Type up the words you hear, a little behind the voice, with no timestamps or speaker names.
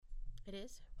It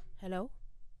is. Hello?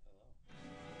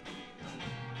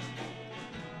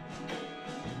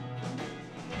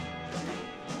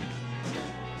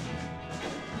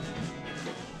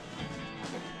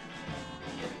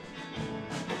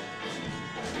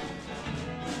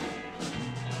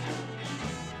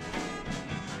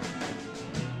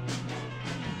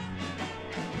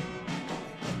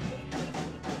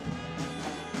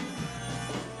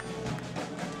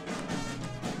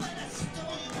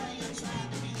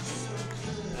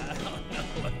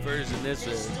 Version this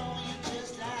is.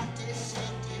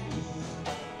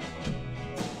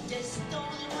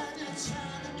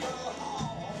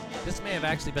 This may have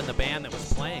actually been the band that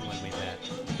was playing when we met.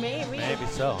 Maybe. Maybe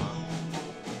so, huh?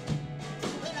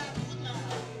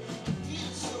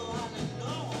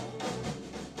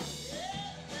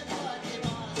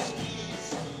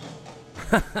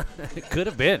 It could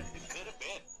have been.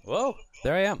 Whoa,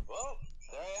 there I am.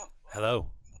 Hello.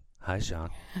 Hi, Sean.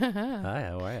 Hi,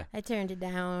 how are you? I turned it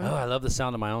down. Oh, I love the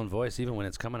sound of my own voice, even when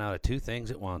it's coming out of two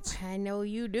things at once. I know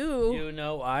you do. You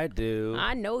know I do.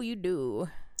 I know you do.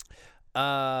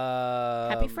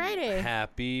 Happy Friday.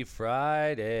 Happy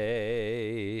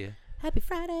Friday. Happy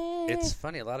Friday. It's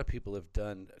funny, a lot of people have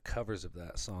done covers of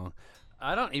that song.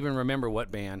 I don't even remember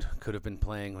what band could have been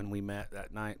playing when we met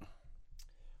that night.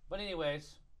 But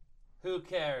anyways, who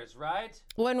cares, right?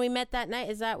 When we met that night,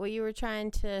 is that what you were trying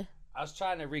to... I was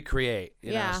trying to recreate.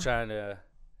 You know, I Yeah. was trying to,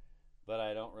 but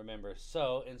I don't remember.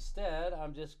 So instead,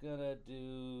 I'm just going to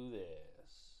do this.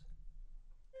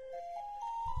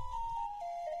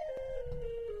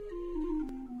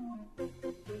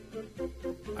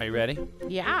 Are you ready?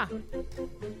 Yeah. You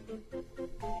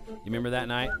remember that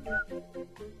night?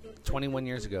 21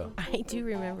 years ago. I do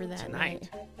remember that Tonight.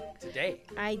 night. Today.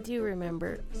 I do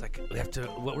remember. It's like, we have to,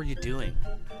 what were you doing?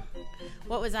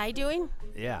 What was I doing?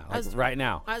 Yeah, I like was- right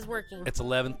now. I was working. It's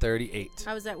 11:38.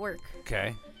 I was at work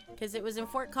Okay. because it was in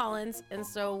Fort Collins, and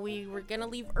so we were going to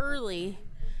leave early.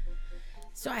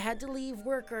 So I had to leave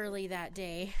work early that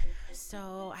day.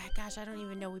 So, I don't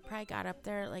even know. We probably got up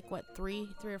there at like, 3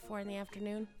 or 4 in the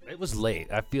afternoon? It was late.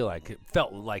 I feel like it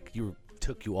felt like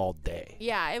took you all day.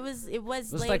 Yeah, it was It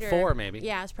was later. like 4 maybe.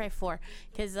 Yeah, it was probably 4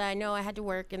 because I know I had to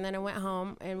work, and then I went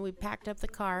home, and we packed up the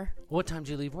car. What time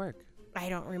did you leave work? I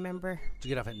don't remember. Did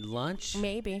you get off at lunch?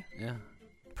 Maybe. Yeah.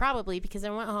 Probably because I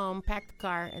went home, packed the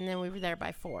car, and then we were there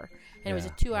by 4. And it was a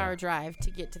Yeah, 2-hour yeah. drive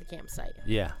to get to the campsite.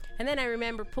 Yeah. And then I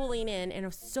remember pulling in, and I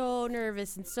was so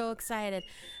nervous and so excited.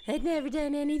 I'd never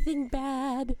done anything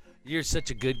bad. You're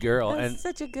such a good girl. I was And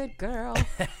such a good girl.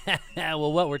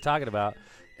 well, what we're talking about,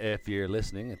 if you're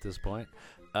listening at this point,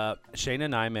 Shayna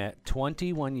and I met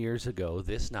 21 years ago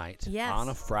this night Yes. on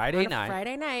a Friday night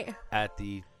Friday night. at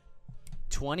the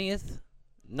 20th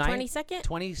night. 22nd?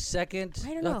 22nd. I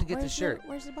don't You'll know. have to get the shirt.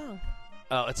 Where's the bong?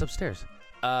 Oh, it's upstairs.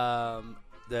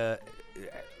 The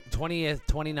 20th,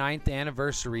 29th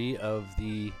anniversary of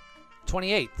the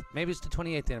 28th. Maybe it's the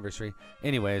 28th anniversary.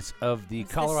 Anyways, of the It's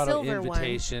the Colorado silver one.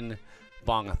 Invitation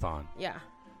Bongathon. Yeah.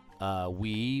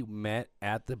 We met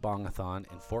at the Bongathon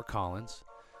in Fort Collins.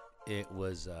 It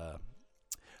was,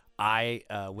 I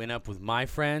went up with my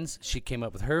friends. She came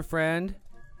up with her friend.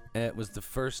 It was the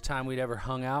first time we'd ever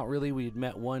hung out, really. We'd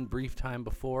met one brief time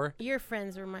before. Your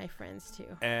friends were my friends,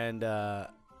 too. And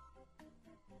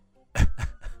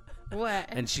What?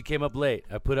 and she came up late.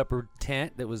 I put up her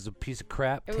tent that was a piece of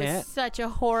crap It tent. was such a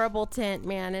horrible tent,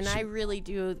 man, and She- I really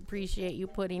do appreciate you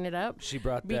putting it up She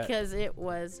brought that. because it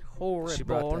was horrible. She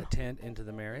brought that tent into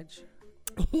the marriage,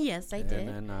 Yes, I did. and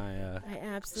then I I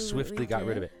absolutely swiftly got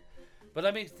rid of did. it. But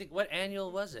let me think. What annual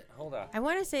was it? Hold on. I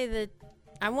want to say the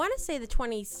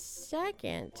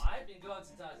 22nd, I've been going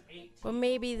since I was 18. but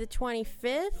maybe the 25th.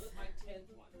 This was my 10th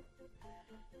one.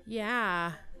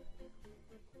 Yeah.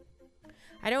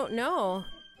 I don't know.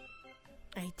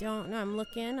 I don't know. I'm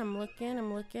looking.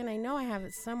 I know I have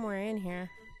it somewhere in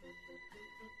here.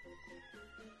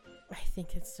 I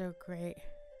think it's so great.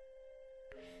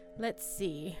 Let's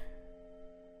see.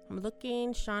 I'm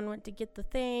looking. Sean went to get the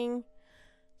thing.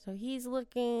 So he's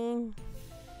looking.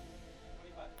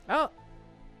 Oh.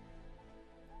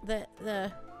 The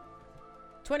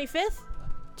 25th?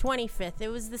 25th. It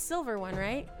was the silver one,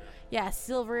 right? Yeah,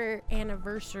 silver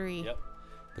anniversary. Yep.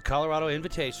 The Colorado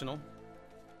Invitational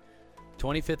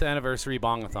 25th anniversary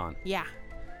Bongathon. Yeah.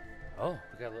 Oh,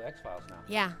 we got a little X-Files now.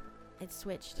 Yeah. It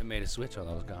switched. It made a switch while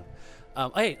I was gone.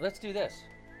 Hey, let's do this.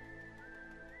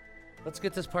 Let's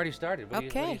get this party started. What do you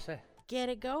Okay. say? Get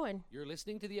it going. You're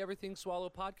listening to the Everything Swallow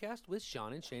podcast with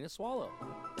Sean and Shayna Swallow.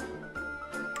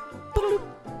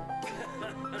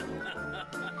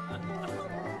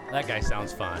 That guy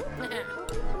sounds fun.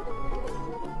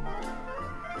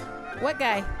 What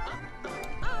guy?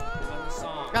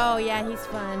 Oh, yeah, he's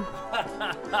fun.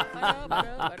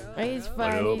 He's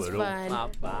fun. He's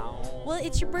fun. Well,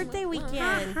 it's your birthday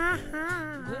weekend.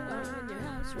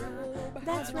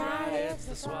 That's right. It's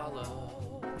the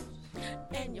swallow.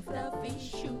 And your fluffy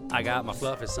shoes. I got my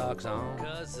fluffy socks on.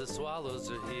 Cause the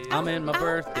swallows are here. I'm in my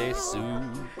birthday suit.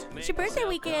 It's your birthday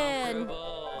weekend.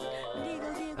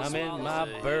 I'm in my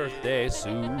birthday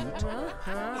suit.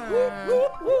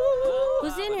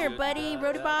 Who's in here, buddy?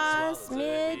 Brody Boss,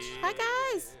 Midge. Hi,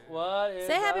 guys. What is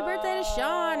Say happy birthday to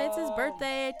Sean. It's his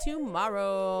birthday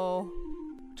tomorrow.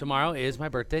 Tomorrow is my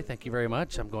birthday. Thank you very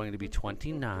much. I'm going to be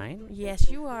 29. Yes,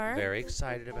 you are. Very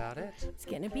excited about it. It's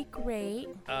going to be great.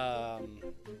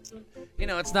 You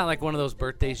know, it's not like one of those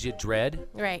birthdays you dread,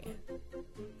 Right.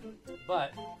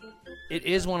 but it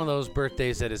is one of those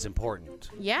birthdays that is important.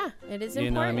 Yeah, it is important.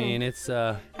 You know what I mean? It's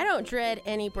I don't dread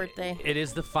any birthday. it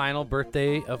is the final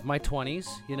birthday of my 20s.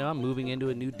 You know, I'm moving into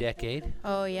a new decade.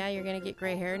 Oh, yeah, you're going to get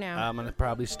gray hair now. I'm gonna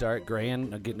probably start graying,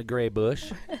 getting a gray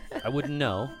bush. I wouldn't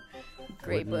know.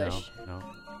 Gray Wouldn't bush. know,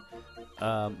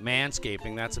 no.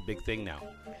 Manscaping, that's a big thing now.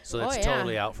 So Oh, that's yeah.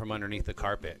 totally out from underneath the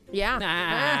carpet. Yeah.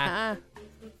 Nah.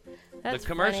 That's The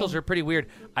commercials funny. are pretty weird.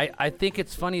 I think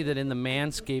it's funny that in the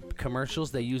Manscaped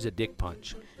commercials they use a dick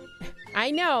punch,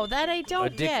 I know. That I don't a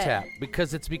dick get. tap,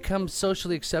 because it's become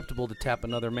socially acceptable to tap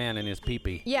another man in his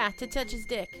pee-pee. Yeah, to touch his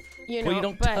dick. You know, Well, you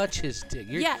don't but touch his dick.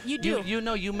 Yeah, you do. You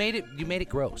know, you made it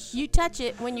gross. You touch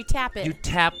it when you tap it. You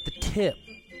tap the tip,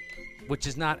 which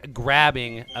is not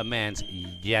grabbing a man's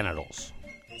genitals.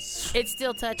 It's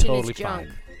still touching Totally his junk.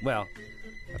 fine. Well,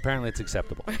 apparently it's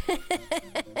acceptable.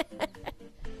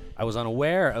 I was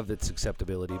unaware of its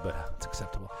acceptability, but it's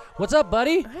acceptable. What's up,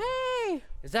 buddy? Hey,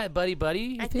 Is that Buddy?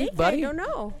 You I think, think Buddy? I don't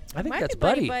know. I think Might that's be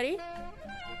Buddy. Buddy.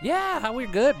 Yeah, we're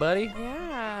good, buddy.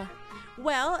 Yeah.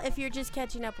 Well, if you're just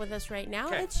catching up with us right now,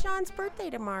 'Kay. it's Sean's birthday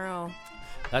tomorrow.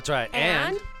 That's right.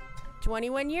 And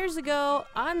 21 years ago,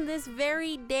 on this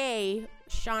very day,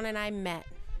 Sean and I met.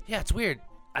 Yeah, it's weird.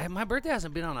 My birthday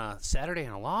hasn't been on a Saturday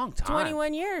in a long time.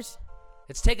 21 years.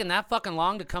 It's taken that fucking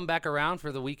long to come back around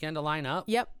for the weekend to line up.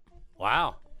 Yep.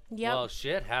 Wow. Yep. Well,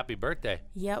 shit. Happy birthday.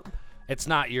 Yep. It's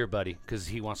not your buddy, because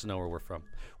he wants to know where we're from.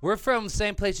 We're from the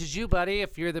same place as you, buddy,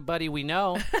 if you're the buddy we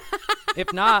know.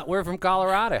 If not, we're from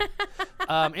Colorado.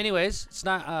 Anyways, it's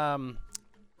not...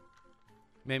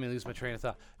 made me lose my train of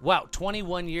thought. Wow,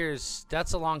 21 years.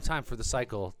 That's a long time for the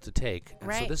cycle to take. And so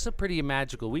Right. this is a pretty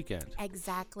magical weekend.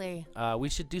 Exactly. We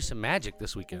should do some magic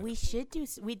this weekend. We should do.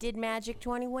 We did magic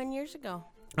 21 years ago.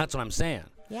 That's what I'm saying.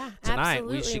 Yeah. Tonight,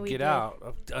 absolutely we should get did.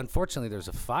 out. Unfortunately, there's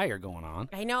a fire going on.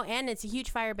 I know, and it's a huge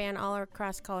fire ban all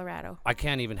across Colorado. I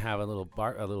can't even have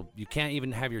you can't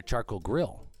even have your charcoal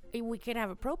grill. We could have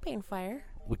a propane fire.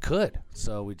 We could.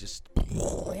 So we just...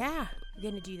 Yeah, we're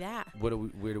gonna do that. Where do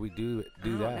we do I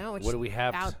don't that? know, it's What do we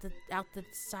have? out the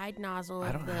side nozzle? I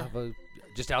of don't the, have a.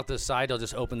 Just out the side, I'll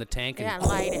just open the tank and. Yeah,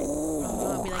 light it.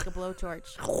 Oh, it'll be like a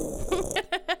blowtorch.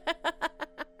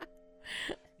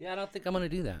 Yeah, I don't think I'm gonna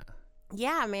do that.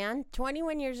 Yeah, man.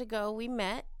 21 years ago, we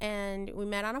met, and we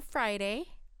met on a Friday,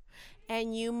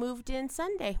 and you moved in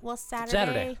Sunday. Well,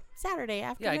 Saturday Yeah,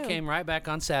 afternoon. I came right back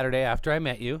on Saturday after I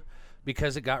met you,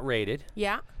 because it got raided,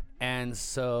 Yeah. and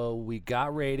so we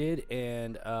got raided,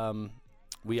 and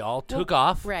we all took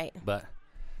off. right. But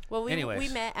Well, we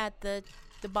Anyways. met at the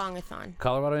Bongathon.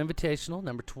 Colorado Invitational,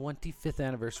 number 25th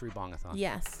anniversary Bongathon.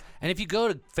 Yes. And if you go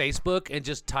to Facebook and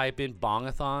just type in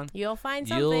Bongathon, You'll find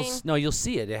you'll something. you'll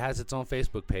see it. It has its own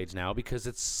Facebook page now, because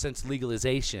it's since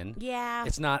legalization. Yeah.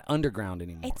 It's not underground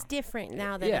anymore. It's different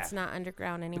now that Yeah. it's not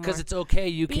underground anymore. because it's okay.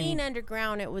 You being can.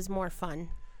 underground, it was more fun.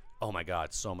 Oh my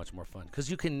God, so much more fun. Because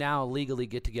you can now legally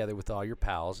get together with all your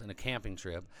pals in a camping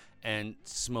trip and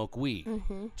smoke weed.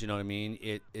 Mm-hmm. Do you know what I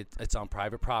mean? It's on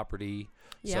private property,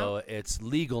 Yeah. so it's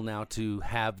legal now to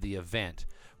have the event,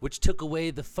 which took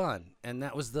away the fun, and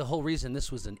that was the whole reason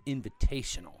this was an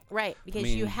invitational. Right, because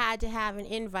you mean- had to have an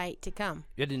invite to come.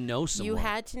 You had to know someone. You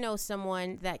had to know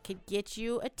someone that could get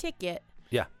you a ticket,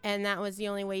 Yeah. and that was the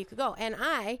only way you could go. And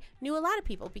I knew a lot of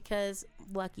people because,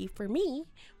 lucky for me,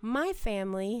 my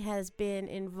family has been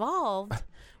involved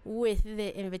with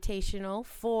the invitational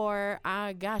for,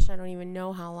 gosh, I don't even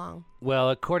know how long. Well,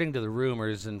 according to the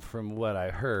rumors and from what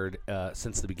I heard,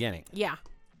 since the beginning. Yeah.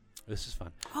 This is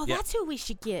fun. Oh, Yeah. that's who we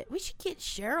should get. We should get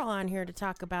Cheryl on here to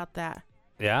talk about that.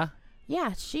 Yeah?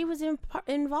 Yeah, she was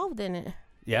involved in it.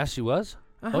 Yeah, she was?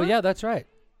 Uh-huh. Oh, yeah, that's right.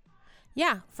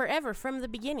 Yeah, forever, from the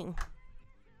beginning.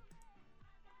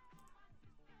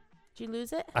 Did you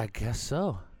lose it? I guess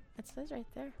so. It says right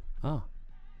there. Oh.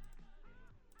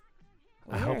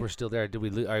 I hope Weird. we're still there. Did we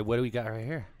lose? All right, what do we got right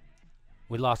here?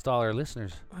 We lost all our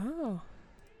listeners. Oh.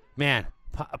 Man,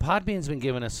 Podbean's been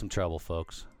giving us some trouble,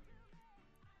 folks.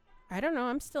 I don't know.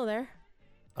 I'm still there.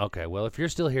 Okay, well, if you're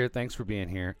still here, thanks for being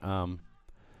here.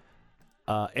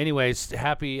 Anyways,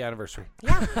 happy anniversary.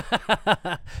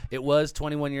 Yeah. It was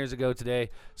 21 years ago today,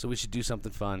 so we should do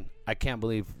something fun. I can't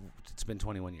believe it's been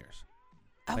 21 years.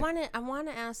 I want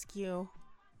to ask you,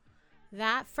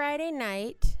 that Friday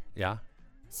night, Yeah,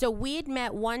 so we had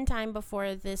met one time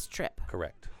before this trip,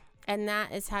 correct. and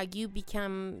that is how you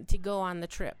become to go on the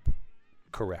trip.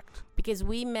 Correct. Because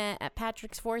we met at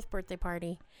Patrick's 4th birthday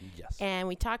party, Yes. and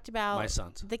we talked about My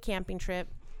son's. the camping trip,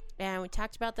 and we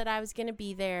talked about that I was going to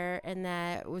be there and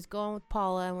that I was going with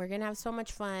Paula and we're going to have so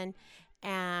much fun.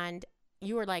 And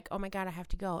you were like, oh my God, I have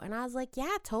to go. And I was like,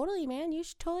 yeah, totally, man. You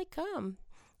should totally come,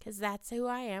 because that's who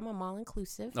I am. I'm all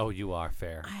inclusive. Oh, you are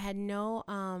fair. I had no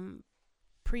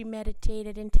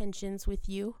premeditated intentions with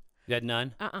you. You had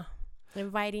none?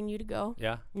 Inviting you to go.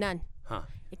 Yeah? None. Huh.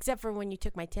 Except for when you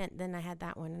took my tent. Then I had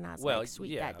that one, and I was Well, like,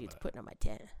 sweet, yeah, that dude's putting on my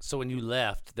tent. So when you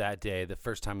left that day, the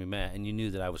first time we met, and you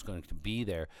knew that I was going to be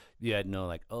there, you had no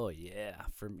like, oh yeah,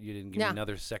 you didn't give me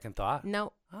another second thought?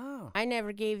 No. Oh. I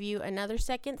never gave you another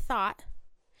second thought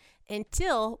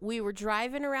until we were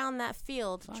driving around that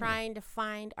field trying to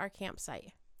find our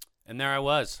campsite. And there I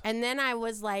was. And then I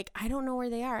was like, I don't know where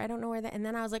they are. I don't know where and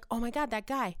then I was like, oh my God, that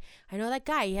guy. I know that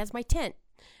guy. He has my tent.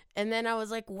 And then I was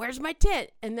like, where's my tent?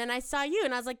 And then I saw you,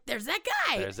 and I was like, there's that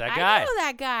guy. There's that guy. I know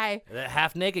that guy. That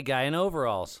half-naked guy in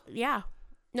overalls. Yeah.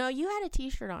 No, you had a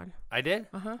T-shirt on. I did?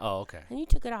 Uh-huh. Oh, okay. And you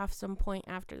took it off some point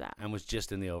after that. And was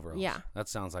just in the overalls. Yeah. That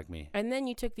sounds like me. And then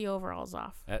you took the overalls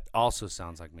off. That also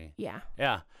sounds like me. Yeah.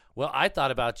 Yeah. Well, I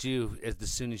thought about you as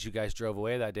soon as you guys drove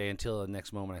away that day until the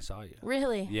next moment I saw you.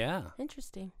 Really? Yeah.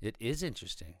 Interesting. It is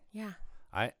interesting. Yeah.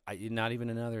 I not even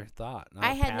another thought.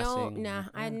 I had I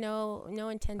had no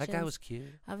intentions. That guy was cute.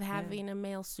 Of having a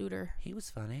male suitor. He was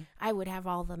funny. I would have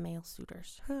all the male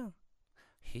suitors. Huh.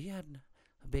 He had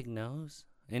a big nose.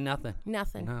 Ain't nothing.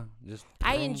 Nothing. No, just.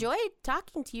 I enjoyed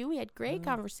talking to you. We had great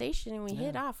conversation and we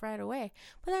hit off right away.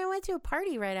 But then I went to a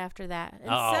party right after that,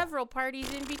 and several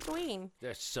parties in between.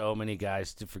 There's so many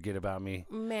guys to forget about me.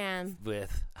 Man,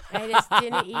 with. I just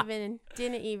didn't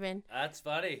even. That's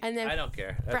funny. And then I don't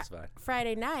care. That's fine.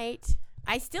 Friday night,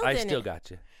 I still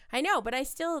got you. I know, but I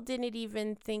still didn't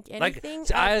even think anything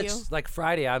of you. Like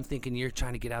Friday, I'm thinking you're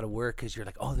trying to get out of work because you're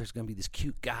like, oh, there's going to be this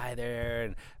cute guy there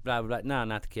and blah, blah, blah. No,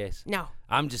 not the case. No.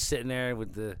 I'm just sitting there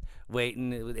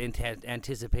waiting with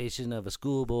anticipation of a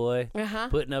schoolboy,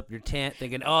 putting up your tent,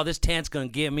 thinking, oh, this tent's going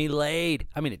to get me laid.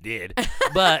 I mean, it did.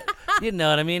 But, you know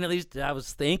what I mean? At least I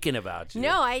was thinking about you.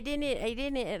 No, I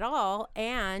didn't at all.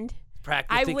 And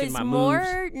I was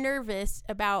more nervous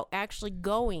about actually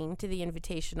going to the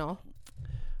invitational.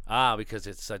 Because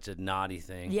it's such a naughty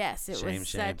thing. Yes, it was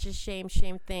such a shame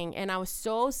thing. And I was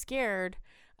so scared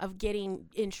of getting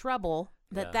in trouble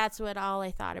that's what all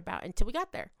I thought about until we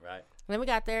got there. Right. And then we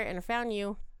got there, and I found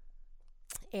you.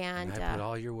 And I put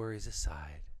all your worries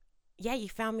aside. Yeah, you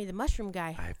found me the mushroom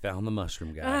guy. I found the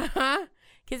mushroom guy.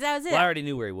 Because that was it. Well, I already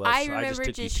knew where he was. I so remember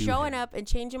I just showing up and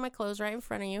changing my clothes right in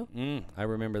front of you. I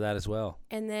remember that as well.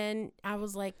 And then I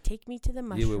was like, take me to the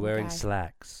mushroom guy. You were wearing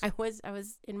slacks. I was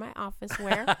in my office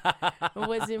wear.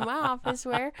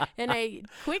 And I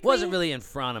quickly... Wasn't really in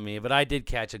front of me, but I did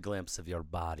catch a glimpse of your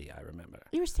body, I remember.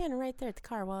 You were standing right there at the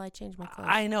car while I changed my clothes.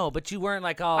 I know, but you weren't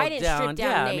like all I didn't strip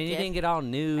down naked. I mean, you didn't get all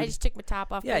nude. I just took my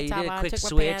top off. Yeah, you did a quick took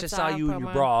switch. My I saw you in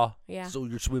your bra. Yeah. So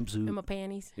your swimsuit. And my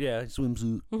panties. Yeah,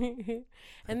 swimsuit.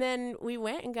 And then we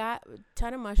went and got a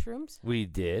ton of mushrooms. We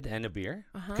did, and a beer.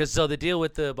 Because so the deal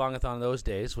with the Bongathon those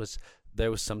days was there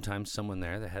was sometimes someone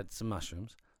there that had some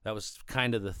mushrooms. That was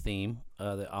kind of the theme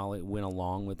that all went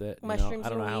along with it. Mushrooms. I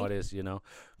don't know how it is,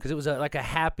 because it was like a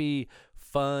happy,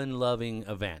 fun-loving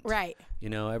event. Right.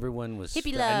 Everyone was.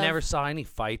 Hippie love. I never saw any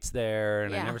fights there,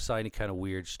 and I never saw any kind of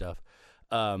weird stuff.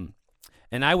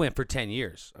 And I went for 10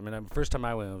 years. I mean, the first time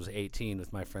I went, I was 18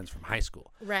 with my friends from high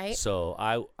school. Right. So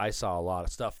I saw a lot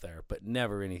of stuff there, but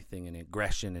never anything in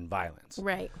aggression and violence.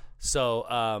 Right.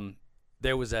 So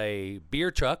there was a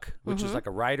beer truck, which was like a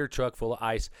Ryder truck full of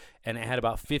ice, and it had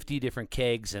about 50 different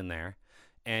kegs in there.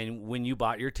 And when you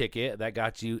bought your ticket, that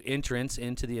got you entrance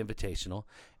into the Invitational,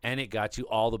 and it got you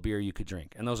all the beer you could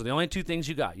drink. And those are the only two things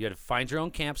you got. You had to find your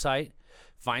own campsite,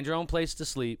 find your own place to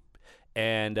sleep,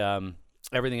 and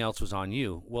everything else was on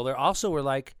you. Well, there also were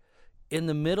like in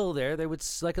the middle there would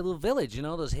like a little village.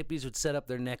 Those hippies would set up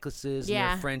their necklaces and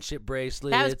their friendship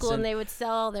bracelets. That was cool, and they would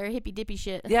sell all their hippy dippy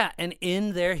shit. Yeah, and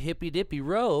in their hippy dippy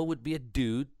row would be a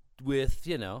dude with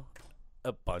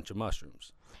a bunch of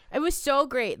mushrooms. It was so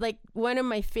great. Like, one of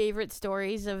my favorite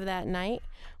stories of that night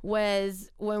was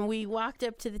when we walked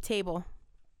up to the table.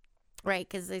 Right,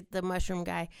 because the mushroom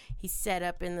guy, he's set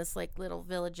up in this like little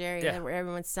village area where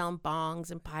everyone's selling bongs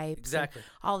and pipes, Exactly.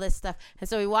 and all this stuff. And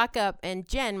so we walk up, and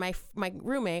Jen, my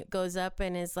roommate, goes up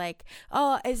and is like,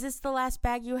 "Oh, is this the last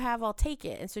bag you have? I'll take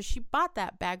it." And so she bought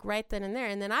that bag right then and there.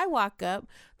 And then I walk up,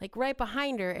 like right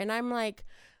behind her, and I'm like,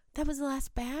 "That was the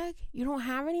last bag? You don't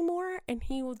have any more?" And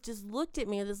he just looked at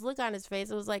me with this look on his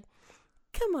face. I was like,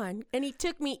 "Come on!" And he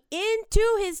took me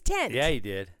into his tent. Yeah, he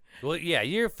did. Well, yeah,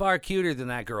 you're far cuter than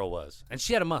that girl was, and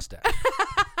she had a mustache.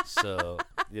 So,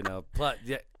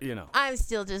 I'm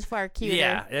still just far cuter.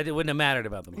 Yeah, it wouldn't have mattered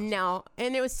about the mustache. No,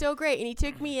 and it was so great. And he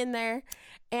took me in there,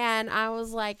 and I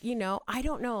was like, I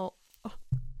don't know.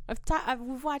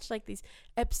 We've watched like these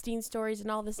Epstein stories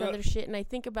and all this other shit, and I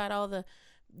think about all the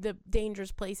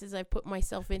dangerous places I've put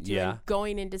myself into. Yeah. And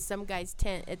going into some guy's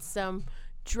tent at some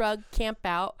drug camp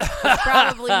out was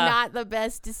probably not the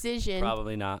best decision.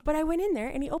 Probably not. But I went in there,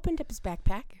 and he opened up his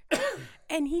backpack,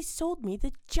 and he sold me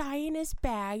the giantest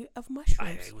bag of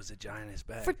mushrooms. It was a giantest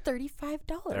bag. For $35.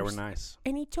 They were nice.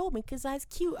 And he told me, because I was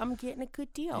cute, I'm getting a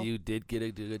good deal. You did get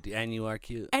a good deal, and you are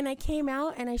cute. And I came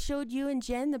out, and I showed you and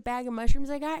Jen the bag of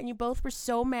mushrooms I got, and you both were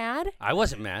so mad. I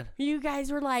wasn't mad. You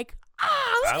guys were like,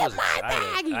 "Oh, look at my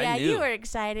excited. bag." I knew. You were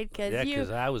excited because you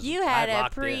I had a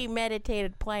locked in.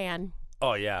 premeditated plan.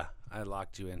 Oh, yeah. I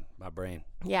locked you in my brain.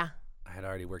 Yeah. I had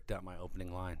already worked out my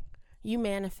opening line. You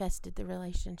manifested the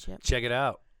relationship. Check it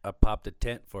out. I popped a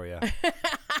tent for you.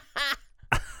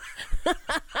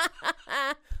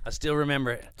 I still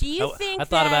remember it. Do you think I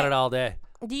thought about it all day.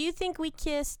 Do you think we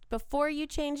kissed before you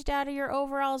changed out of your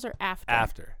overalls or after?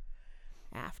 After.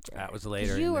 That was later.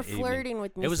 'Cause you in were the flirting evening.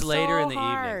 with me. It was later in the evening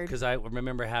hard. because I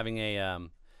remember having a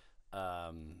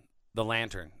the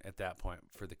lantern at that point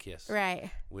for the kiss.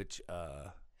 Right. Which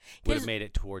would have made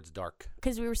it towards dark.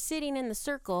 Because we were sitting in the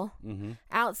circle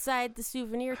outside the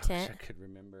souvenir tent. I could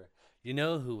remember. You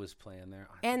know who was playing there?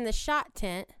 And the shot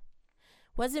tent.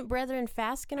 Wasn't Brethren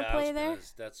Fast going to play there?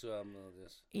 That's who I'm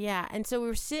this. Yeah, and so we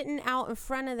were sitting out in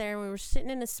front of there, and we were sitting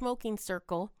in a smoking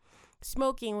circle,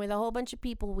 smoking with a whole bunch of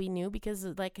people we knew because,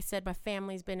 like I said, my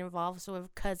family's been involved, so we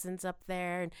have cousins up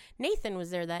there, and Nathan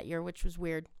was there that year, which was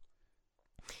weird.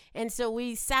 And so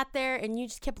we sat there, and you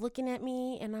just kept looking at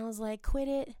me, and I was like, "Quit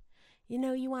it. You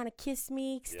know you want to kiss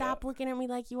me. Stop looking at me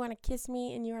like you want to kiss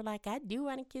me." And you were like, "I do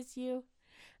want to kiss you."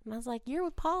 And I was like, "You're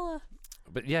with Paula."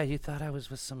 But yeah, you thought I was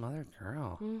with some other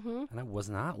girl. Mm-hmm. And I was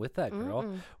not with that girl.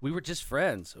 Mm-mm. We were just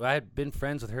friends. I had been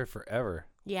friends with her forever.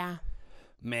 Yeah.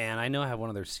 Man, I know I have one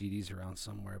of their CDs around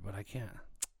somewhere, but I can't.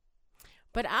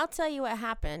 But I'll tell you what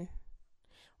happened.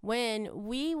 When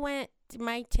we went to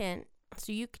my tent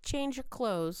so you could change your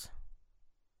clothes,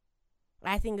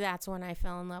 I think that's when I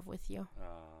fell in love with you.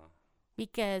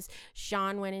 Because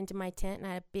Sean went into my tent, and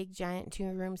I had a big, giant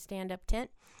 2-room stand-up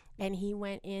tent. And he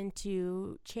went in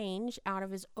to change out of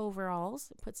his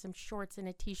overalls, put some shorts and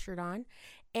a T-shirt on.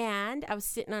 And I was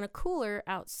sitting on a cooler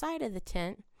outside of the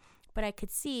tent, but I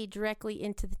could see directly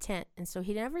into the tent. And so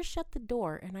he never shut the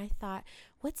door. And I thought,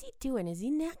 what's he doing? Is he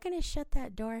not going to shut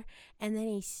that door? And then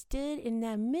he stood in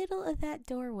the middle of that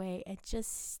doorway and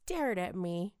just stared at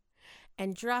me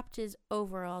and dropped his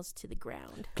overalls to the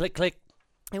ground. Click, click.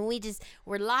 And we just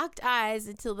were locked eyes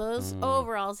until those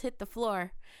overalls hit the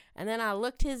floor. And then I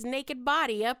looked his naked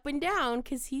body up and down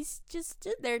because he's just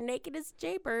stood there naked as a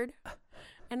jaybird.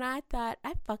 And I thought,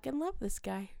 I fucking love this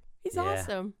guy. He's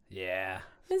awesome. Yeah.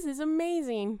 This is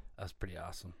amazing. That's pretty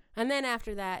awesome. And then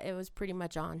after that, it was pretty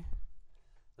much on.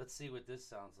 Let's see what this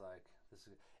sounds like.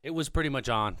 It was pretty much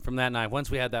on from that night. Once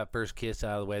we had that first kiss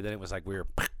out of the way, then it was like we were...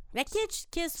 That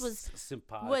kiss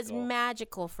was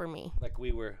magical for me. Like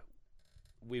we were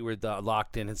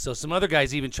locked in. And so some other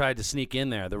guys even tried to sneak in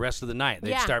there the rest of the night.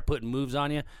 They'd start putting moves on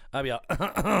you. I'd be all,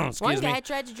 excuse One me. guy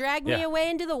tried to drag me away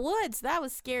into the woods. That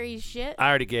was scary as shit. I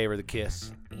already gave her the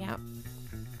kiss. Yeah.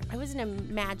 It wasn't a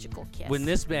magical kiss. When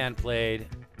this band played,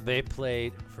 they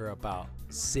played for about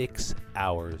 6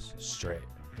 hours straight.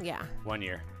 Yeah. One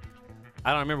year.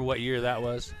 I don't remember what year that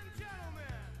was.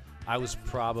 I was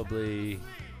probably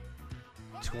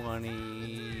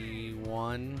 20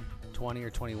 or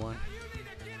 21.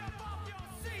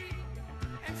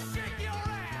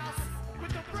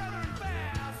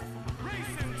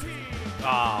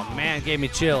 Oh, man, it gave me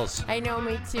chills. I know,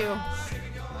 me too.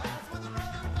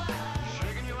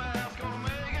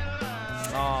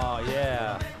 Oh,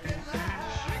 yeah.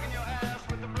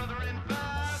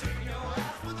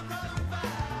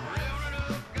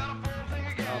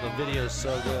 Oh, the video's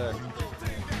so good.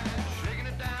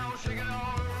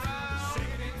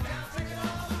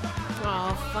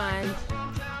 Oh, fun.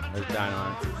 There's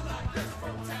Dynamite.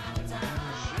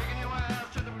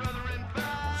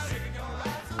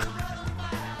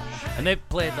 And they've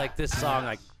played like this song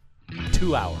like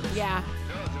 2 hours. Yeah.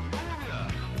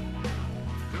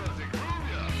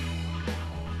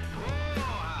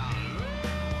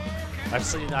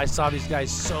 I saw these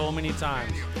guys so many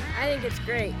times. I think it's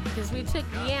great because we took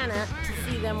Deanna to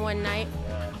see them one night,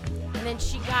 and then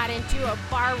she got into a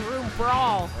barroom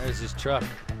brawl. There's his truck.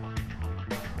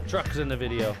 Truck's in the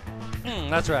video.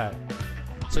 That's right.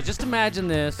 So just imagine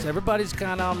this. Everybody's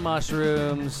kind of on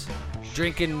mushrooms,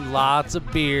 drinking lots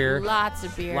of beer. Lots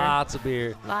of beer. Lots of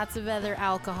beer. Lots of other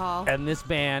alcohol. And this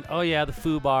band, oh yeah, the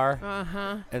Foo Bar.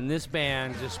 Uh-huh. And this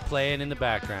band just playing in the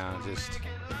background just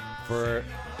for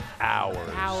hours.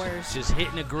 Hours. Just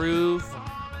hitting a groove.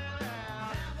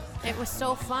 It was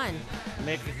so fun.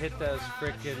 Make it hit those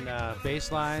freaking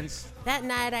bass lines. That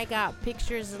night I got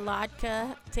pictures of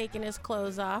Latka taking his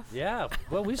clothes off. Yeah.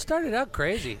 Well, we started out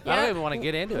crazy. I don't even want to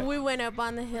get into it. We went up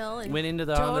on the hill and Went into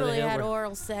the totally hill had where-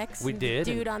 oral sex. We and did,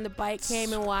 The dude and- on the bike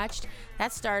came and watched.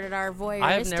 That started our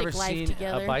I have voyeuristic never life seen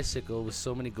together. a bicycle with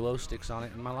so many glow sticks on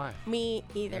it in my life. Me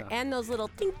either. Yeah. And those little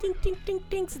ding, ding, ding, ding,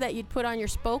 dings that you'd put on your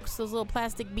spokes, those little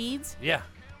plastic beads. Yeah.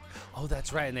 Oh,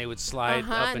 that's right. And they would slide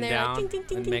up and they're down like, ding,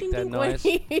 ding, and ding, make ding, that ding, noise.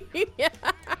 ding. Yeah.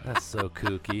 That's so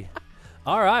kooky.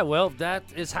 All right. Well, that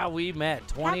is how we met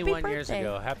 21 years birthday.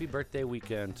 ago. Happy birthday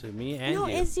weekend to me and No,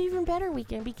 you. it's even better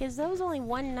weekend because that was only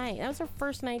one night. That was our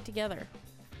first night together.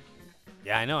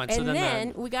 Yeah, I know. And, And so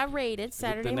then we got raided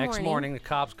Saturday the next morning. morning, the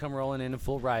cops come rolling in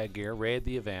full riot gear, raid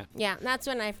the event. Yeah, that's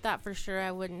when I thought for sure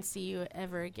I wouldn't see you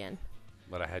ever again.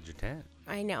 But I had your tent.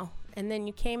 I know. And then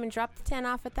you came and dropped the tent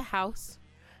off at the house,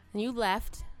 and you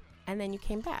left, and then you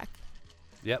came back.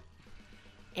 Yep.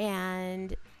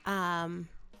 And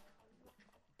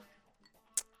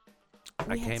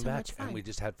I we had came so back much fun. and we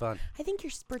just had fun. I think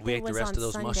your birthday We ate was the rest on of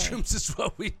those Sunday. mushrooms is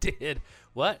what we did.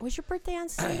 What? Was your birthday on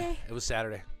Sunday? It was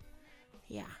Saturday.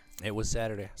 Yeah. It was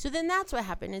Saturday. So then that's what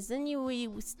happened. Is then you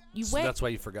So went. that's why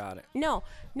you forgot it. No,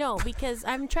 because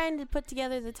I'm trying to put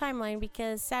together the timeline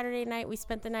because Saturday night we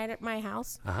spent the night at my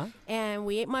house Uh-huh. and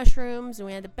we ate mushrooms and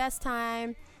we had the best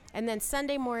time. And then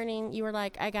Sunday morning you were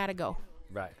like, I gotta go.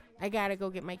 Right. I gotta go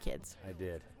get my kids. I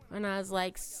did. And I was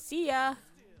like, see ya.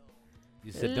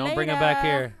 You said, don't bring them back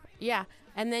Later." here. Yeah.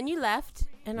 And then you left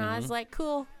and I was Mhm. like,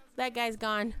 cool, that guy's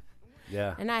gone.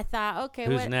 Yeah. And I thought, okay,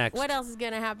 Who's next? what else is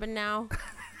gonna happen now?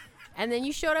 And then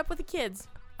you showed up with the kids.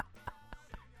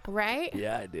 Right?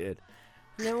 Yeah, I did.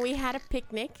 And then we had a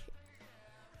picnic.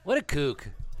 What a kook.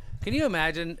 Can you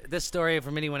imagine this story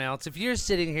from anyone else? If you're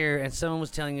sitting here and someone was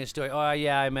telling you a story, oh,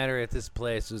 yeah, I met her at this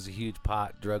place. It was a huge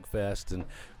pot drug fest, and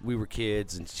we were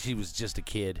kids, and she was just a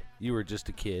kid. You were just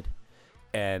a kid.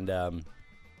 And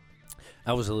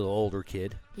I was a little older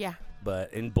kid. Yeah.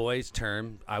 But in boys'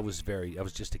 term, I was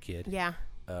just a kid. Yeah.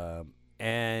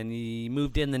 And he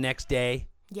moved in the next day.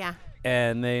 Yeah.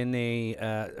 And then they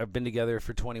have been together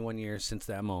for 21 years since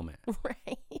that moment.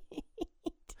 Right.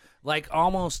 Like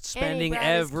almost spending brought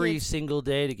his every kids. single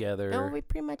day together. Oh, we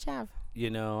pretty much have. You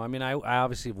know, I mean, I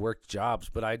obviously have worked jobs,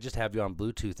 but I just have you on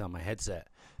Bluetooth on my headset,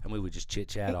 and we would just chit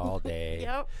chat all day,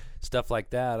 Yep. stuff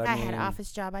like that. I mean, had an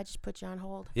office job. I just put you on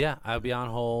hold. Yeah, I'd be on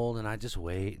hold, and I'd just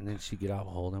wait, and then she'd get off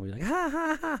hold, and I'd be like, ha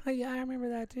ha ha, yeah, I remember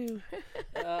that too.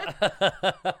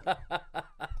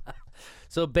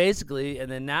 So basically, and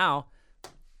then now,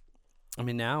 I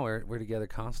mean, now we're together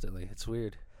constantly. It's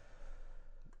weird.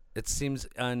 It seems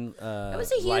It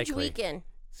was a huge likely. weekend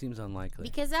Seems unlikely.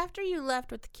 because after you left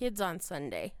with the kids on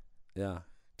Sunday Yeah,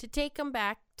 to take them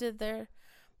back to their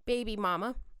baby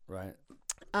mama, right.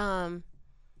 I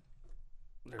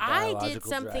Their did biological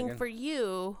something dragon. for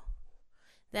you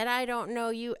that I don't know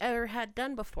you ever had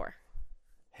done before.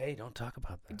 Hey, don't talk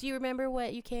about that. Do you remember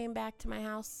what you came back to my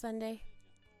house Sunday?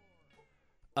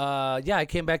 Yeah, I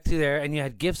came back to there, and you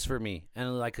had gifts for me,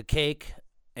 and like a cake,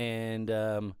 and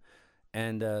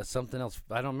something else.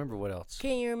 I don't remember what else.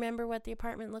 Can you remember what the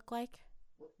apartment looked like?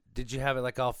 Did you have it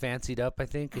like all fancied up? I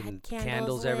think, I had and candles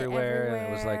candles lit everywhere, and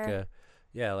it was like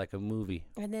everywhere. like a movie.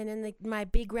 And then in my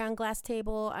big round glass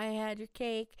table, I had your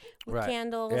cake with Right.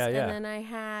 candles. Yeah, yeah. And then I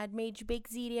had made you bake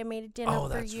ziti. I made a dinner Oh,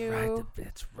 for that's you. right.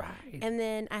 That's right. And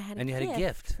then I had And a you had a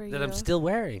gift for that you. I'm still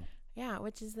wearing. Yeah,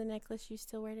 which is the necklace you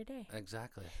still wear today.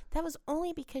 Exactly. That was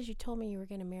only because you told me you were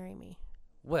going to marry me.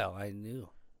 Well, I knew.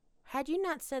 Had you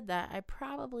not said that, I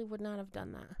probably would not have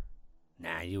done that.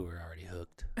 Nah, you were already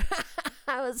hooked.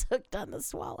 I was hooked on the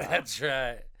swallow. That's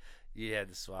right. You had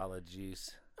the swallow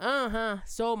juice.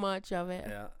 So much of it.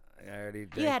 Yeah, I already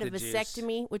drank You had a the juice.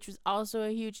 vasectomy, which was also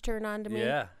a huge turn on to me.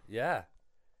 Yeah, yeah.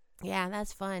 Yeah,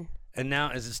 that's fun. And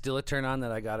now, is it still a turn on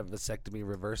that I got a vasectomy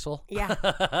reversal? Yeah,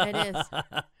 it is.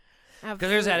 Because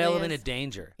there's that Absolutely element is. of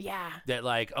danger Yeah. that,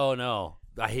 like, oh no,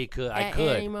 I could. At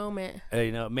any moment.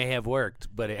 It may have worked,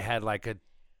 but it had like a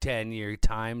 10-year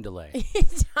time delay.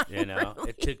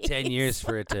 It took 10 years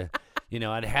for it to.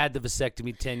 I'd had the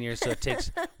vasectomy 10 years, so it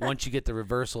takes once you get the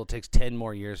reversal, it takes 10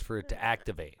 more years for it to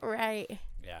activate. Right.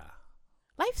 Yeah.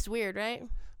 Life's weird, right?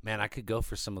 Man, I could go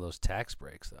for some of those tax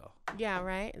breaks though. Yeah,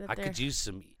 right. I could use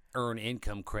some earned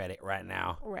income credit right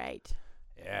now. Right.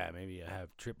 Yeah, maybe I have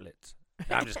triplets.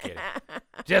 No, I'm just kidding.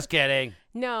 Just kidding.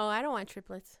 No, I don't want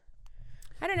triplets.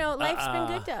 I don't know. Life's been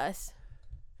good to us.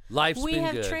 Life's we been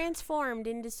have good. transformed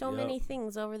into so many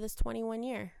things over this 21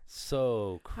 year.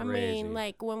 So crazy. I mean,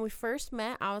 like when we first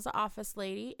met, I was an office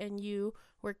lady and you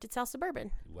worked at South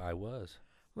Suburban. I was.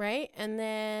 Right? And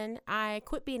then I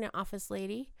quit being an office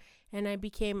lady and I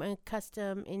became a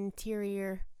custom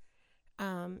interior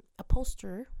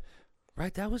upholsterer.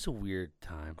 Right, that was a weird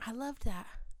time. I loved that.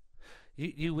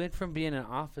 You went from being an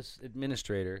office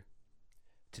administrator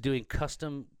to doing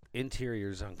custom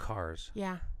interiors on cars.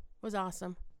 Yeah, it was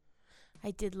awesome.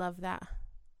 I did love that.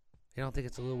 You don't think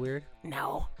it's a little weird?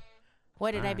 No.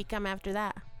 What did I become after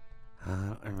that?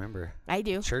 I remember. I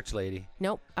do. Church lady.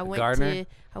 Nope. I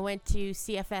went to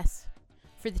CFS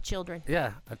for the children.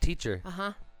 Yeah, a teacher.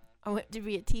 Uh-huh. I went to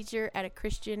be a teacher at a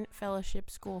Christian fellowship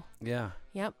school. Yeah.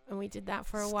 Yep, and we did that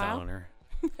for a while. Stoner.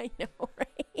 I know,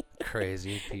 right?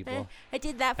 Crazy people. I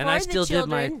did that for and I the still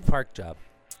children. did my park job.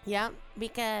 Yep,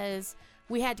 because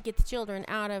we had to get the children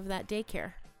out of that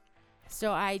daycare.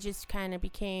 So I just kind of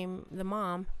became the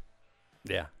mom.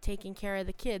 Yeah. Taking care of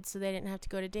the kids so they didn't have to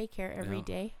go to daycare every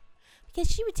day. Because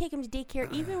she would take them to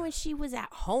daycare even when she was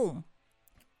at home.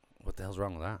 What the hell's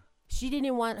wrong with that? She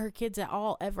didn't want her kids at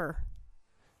all, ever.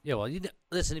 Yeah, well,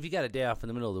 listen, if you got a day off in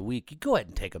the middle of the week, you go ahead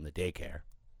and take them to daycare.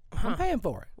 I'm paying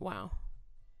for it. Wow.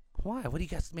 Why? What do you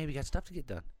got? Maybe you got stuff to get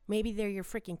done. Maybe they're your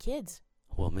freaking kids.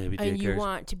 Well, maybe daycare's... And you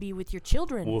want to be with your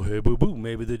children. Well, hey, boo-boo,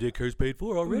 maybe the daycare's paid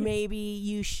for already. Maybe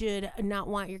you should not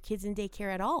want your kids in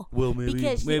daycare at all. Well, maybe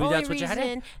because maybe the only that's what you had.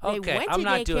 reason they went I'm to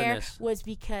not doing daycare this. was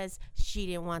because she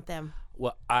didn't want them.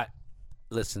 Well,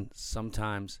 listen,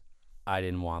 sometimes I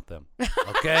didn't want them.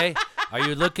 Okay? Are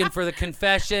you looking for the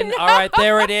confession? All right,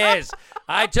 there it is.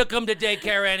 I took them to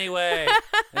daycare anyway.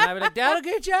 And I'd be like, Dad, I'll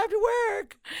get you after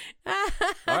work.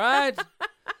 All right?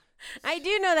 I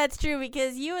do know that's true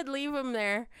because you would leave them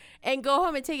there and go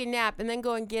home and take a nap and then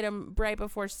go and get them right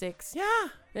before 6. Yeah.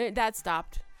 That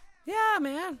stopped. Yeah,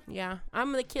 man. Yeah.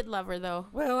 I'm the kid lover, though.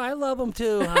 Well, I love them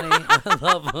too, honey. I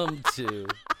love them too.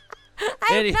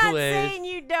 I'm not saying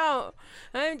you don't.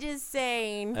 I'm just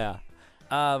saying. Yeah.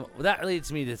 That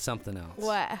leads me to something else.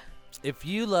 What? If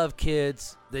you love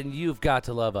kids, then you've got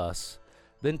to love us.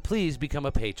 Then please become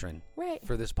a patron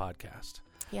for this podcast.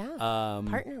 Yeah.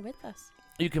 Partner with us.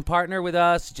 You can partner with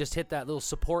us. Just hit that little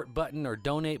support button or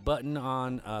donate button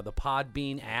on the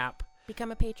Podbean app.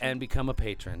 Become a patron. And become a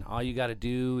patron. All you got to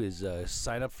do is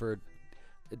sign up for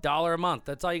 $1 a month.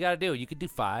 That's all you got to do. You could do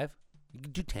 5. You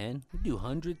could do 10. You could do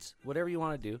hundreds. Whatever you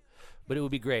want to do. But it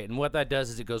would be great. And what that does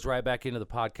is it goes right back into the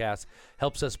podcast.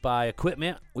 Helps us buy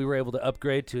equipment. We were able to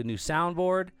upgrade to a new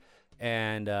soundboard.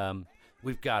 And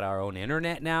we've got our own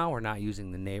internet now. We're not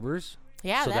using the neighbors.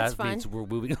 Yeah, so that's that fun. means we're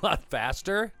moving a lot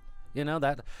faster. You know,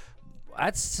 that's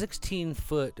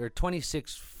 16-foot or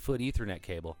 26-foot Ethernet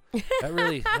cable.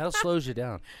 That'll slows you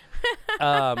down.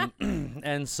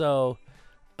 And so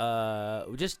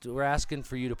we're asking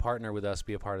for you to partner with us,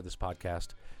 be a part of this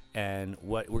podcast. And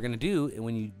what we're going to do,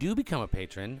 when you do become a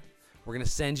patron, we're going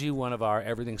to send you one of our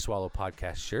Everything Swallow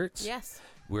podcast shirts. Yes.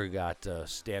 We've got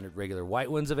standard regular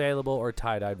white ones available or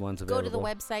tie-dyed ones available. Go to the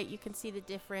website. You can see the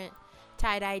different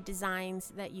tie-dye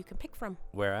designs that you can pick from.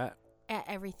 Where at? At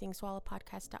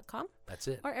everythingswallowpodcast.com. That's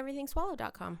it. Or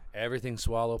everythingswallow.com.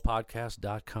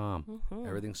 Everythingswallowpodcast.com.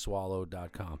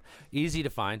 Everythingswallow.com. Easy to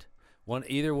find.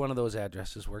 Either one of those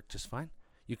addresses work just fine.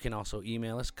 You can also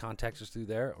email us, contact us through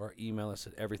there, or email us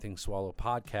at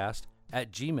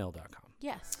everythingswallowpodcast@gmail.com.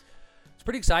 Yes. It's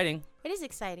pretty exciting. It is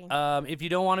exciting. If you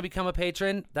don't want to become a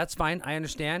patron, that's fine. I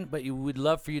understand. But we would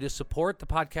love for you to support the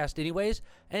podcast anyways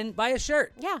and buy a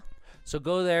shirt. Yeah. So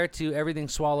go there to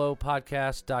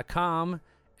everythingswallowpodcast.com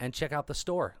and check out the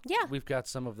store. Yeah. We've got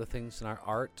some of the things in our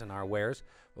art and our wares.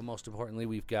 But most importantly,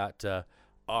 we've got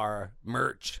our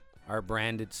merch, our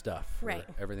branded stuff. Right.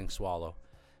 Everything Swallow.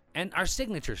 And our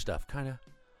signature stuff, kind of,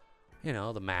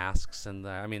 the masks and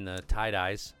the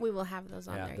tie-dyes. We will have those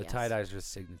on there, the tie-dyes are the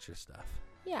signature stuff.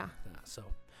 Yeah. So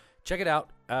check it out.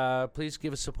 Please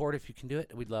give us support if you can do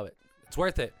it. We'd love it. It's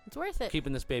worth it. It's worth it.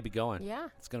 Keeping this baby going. Yeah.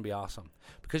 It's going to be awesome.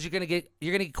 Because you're going to get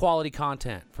quality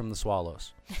content from the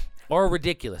Swallows. Or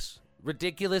ridiculous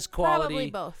quality.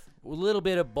 Probably both. A little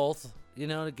bit of both,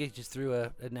 to get you through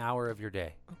an hour of your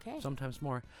day. Okay. Sometimes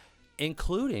more.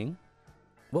 including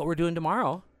what we're doing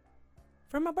tomorrow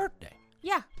for my birthday.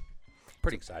 Yeah.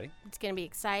 Pretty exciting. It's going to be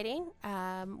exciting.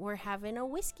 We're having a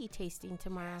whiskey tasting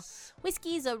tomorrow.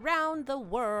 Whiskeys around the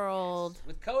world.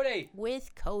 With Cody. With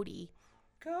Cody.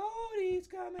 Cody's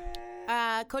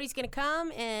coming. Cody's going to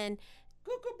come, and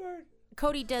Cuckoo bird.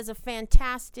 Cody does a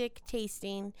fantastic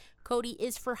tasting. Cody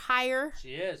is for hire.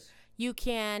 She is. You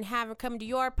can have her come to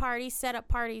your party, set up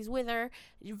parties with her.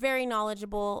 Very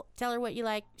knowledgeable. Tell her what you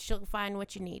like. She'll find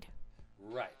what you need.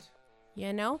 Right.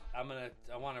 You know? I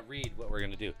want to read what we're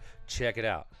going to do. Check it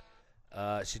out.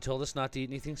 She told us not to eat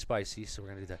anything spicy, so we're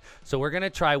going to do that. So we're going to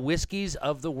try whiskeys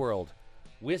of the world.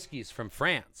 Whiskeys from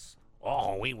France.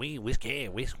 Oh, whiskey.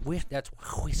 That's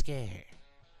whiskey.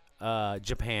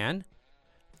 Japan.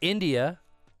 India.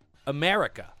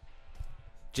 America.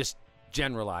 Just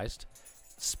generalized.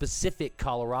 Specific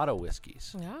Colorado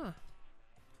whiskeys. Yeah.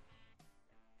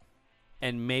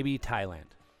 And maybe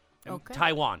Thailand. Okay.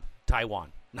 Taiwan.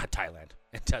 Not Thailand.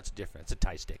 That's different. It's a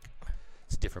Thai stick.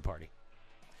 It's a different party.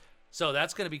 So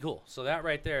that's going to be cool. So that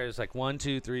right there is like 1,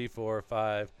 2, 3, 4,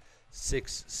 5,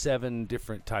 6, 7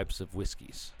 different types of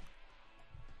whiskeys.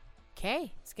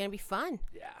 Okay. It's going to be fun.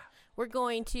 Yeah. We're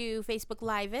going to Facebook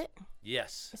Live it,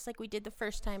 Yes. just like we did the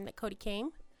first time that Cody came.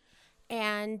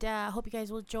 And I hope you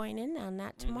guys will join in on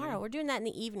that tomorrow. We're doing that in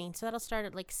the evening, so that'll start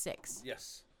at like 6.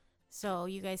 Yes. So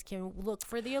you guys can look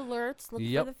for the alerts, look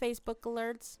Yep. for the Facebook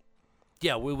alerts.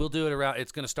 Yeah, we will do it around.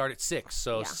 It's going to start at 6.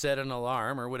 So Yeah. set an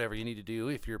alarm or whatever you need to do.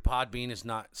 If your Podbean is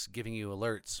not giving you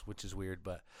alerts, which is weird,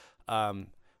 but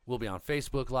we'll be on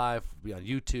Facebook Live. We'll be on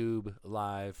YouTube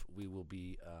Live. We will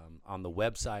be on the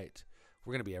website.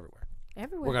 We're going to be everywhere.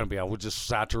 Everywhere. We're going to be we're just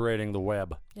saturating the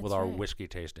web That's with our right. whiskey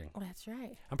tasting. That's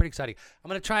right. I'm pretty excited. I'm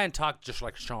going to try and talk just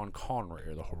like Sean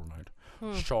Connery the whole night.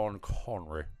 Sean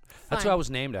Connery. That's who Fun. I was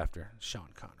named after, Sean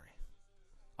Connery.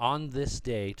 On this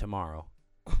day tomorrow,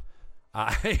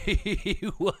 I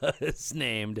was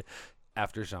named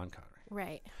after Sean Connery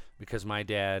Right. because my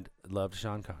dad loved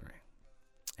Sean Connery.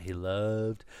 He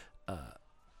loved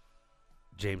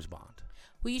James Bond.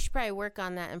 Well, you should probably work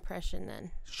on that impression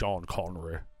then. Sean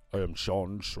Connery. I am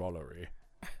Sean Connery.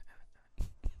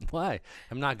 Why?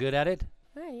 I'm not good at it?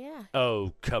 Oh, yeah.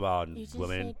 Oh, come on, You just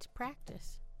woman. need to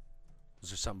practice.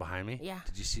 Was there something behind me? Yeah.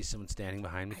 Did you see someone standing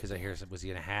behind me? Because I hear, was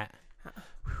he in a hat?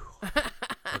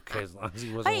 Okay, as long as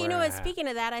he wasn't Hey, you wearing know a what? hat. Speaking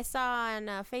of that, I saw on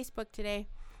Facebook today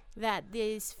that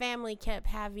this family kept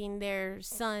having their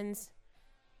son's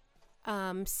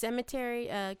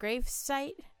cemetery grave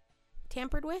site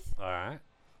tampered with. All right.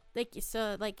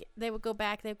 Like they would go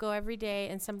back, they'd go every day,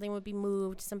 and something would be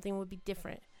moved, something would be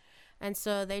different. And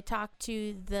so they talked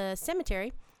to the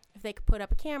cemetery if they could put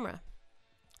up a camera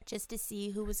just to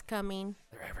see who was coming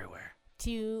They're everywhere.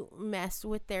 to mess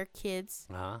with their kid's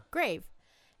Uh-huh. grave.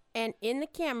 And in the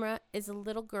camera is a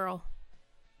little girl.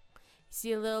 You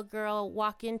see a little girl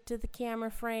walk into the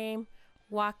camera frame,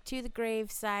 walk to the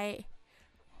grave site,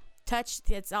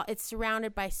 it's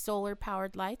surrounded by solar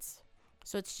powered lights.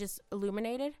 So it's just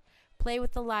illuminated. Play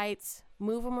with the lights,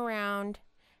 move them around,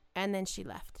 and then she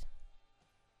left.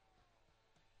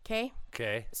 Okay?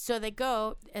 Okay. So they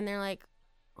go and they're like,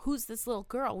 who's this little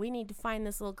girl? We need to find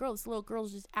this little girl. This little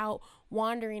girl's just out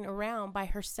wandering around by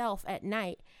herself at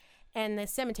night. And the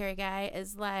cemetery guy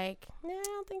is like, nah, I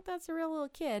don't think that's a real little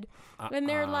kid. And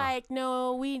they're like,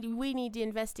 no, we need to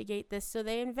investigate this. So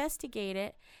they investigate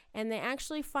it, and they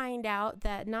actually find out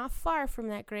that not far from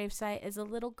that gravesite is a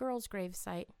little girl's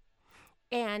gravesite.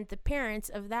 And the parents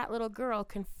of that little girl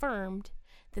confirmed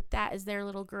that that is their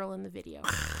little girl in the video.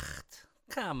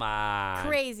 Come on.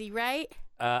 Crazy, right?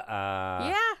 Yeah.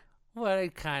 Yeah.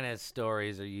 What kind of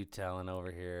stories are you telling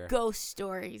over here? Ghost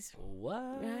stories. What?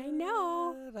 I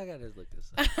know. I got to look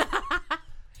this up.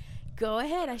 Go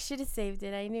ahead. I should have saved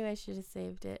it. I knew I should have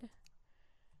saved it.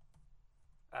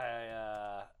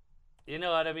 You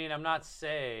know what I mean? I'm not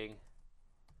saying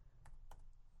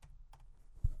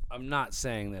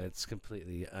that it's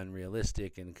completely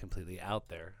unrealistic and completely out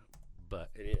there, but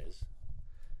it is.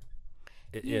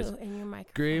 It You is. and your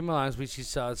microphone. Green belongs when she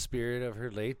saw the spirit of her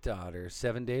late daughter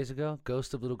 7 days ago.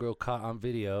 Ghost of little girl caught on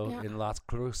video Yeah. in Las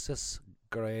Cruces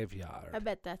graveyard. I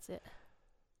bet that's it.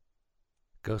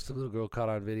 Ghost of little girl caught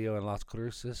on video in Las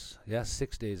Cruces. Yeah,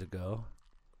 6 days ago.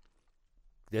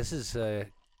 This is an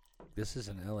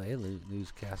LA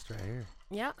newscast right here.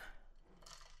 Yeah.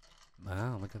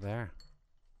 Wow, look at there.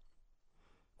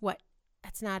 What?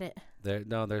 That's not it.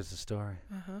 There's the story.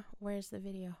 Where's the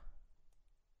video?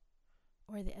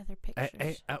 Or the other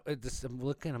pictures?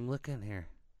 I'm looking here.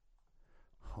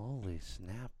 Holy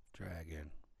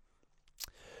snapdragon.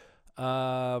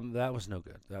 That was no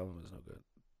good. That one was no good.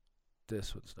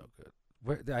 This one's no good.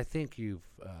 I think you've.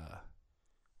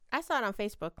 I saw it on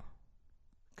Facebook.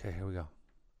 Okay, here we go.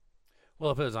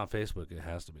 Well, if it was on Facebook, it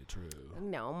has to be true.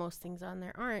 No, most things on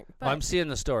there aren't. But Well, I'm seeing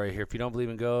the story here. If you don't believe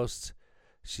in ghosts,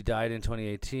 she died in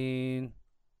 2018.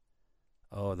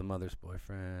 Oh, the mother's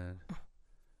boyfriend.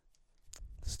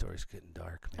 The story's getting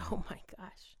dark, man. oh my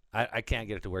gosh. I can't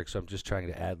get it to work, so I'm just trying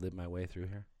to ad-lib my way through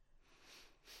here.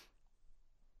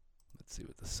 Let's see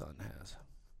what the son has.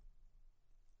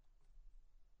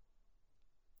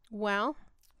 Well,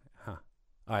 All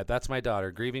right, that's my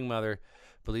daughter. Grieving mother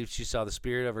believes she saw the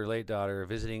spirit of her late daughter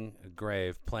visiting a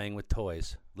grave, playing with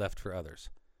toys left for others.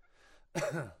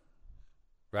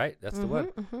 Right? That's the one.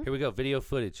 Here we go. Video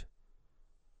footage.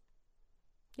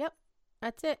 Yep,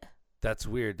 that's it. That's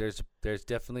weird. There's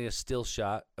definitely a still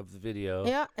shot of the video.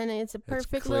 Yeah, and it's a It's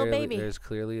perfect little clearly- baby. There's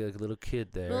clearly a little kid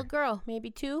there. Little girl,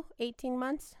 maybe 18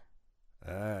 months,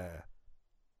 Ah,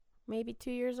 maybe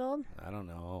 2 years old. I don't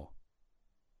know.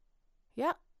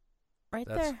 Yep, right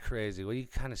That's there. crazy. Well, you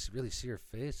kind of really see her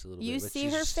face a little You bit. but see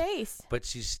she's her just- face. But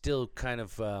she's still kind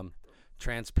of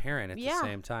transparent at the Yeah.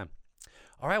 same time.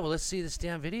 All right, well, let's see this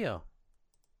damn video.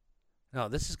 No,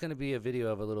 this is going to be a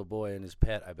video of a little boy and his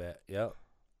pet, I bet. Yep.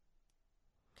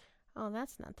 Oh,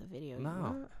 that's not the video you No.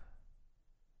 want.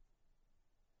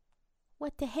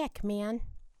 What the heck, man?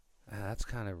 That's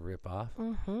kind of rip off.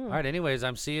 Mm-hmm. All right, anyways,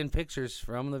 I'm seeing pictures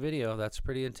from the video. That's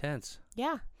pretty intense.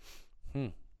 Yeah.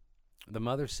 The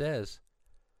mother says,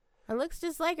 It looks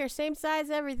just like her, same size,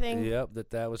 everything. yep,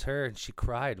 that was her, and she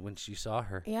cried when she saw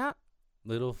her. Yeah.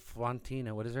 Little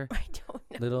Fontina, what is her? I don't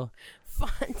know. Little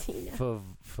Fontina.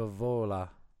 Faviola.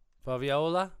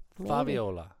 Faviola? Maybe.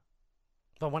 Faviola.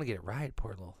 I want to get it right,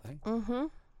 poor little thing. Mm-hmm.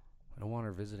 I don't want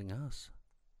her visiting us.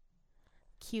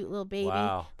 Cute little baby.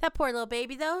 Wow. That poor little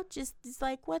baby, though, just is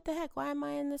like, what the heck? Why am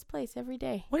I in this place every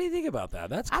day? What do you think about that?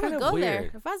 That's I kind would of go weird.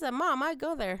 there. If I was a mom, I'd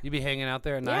go there. You be hanging out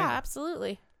there at night? Yeah,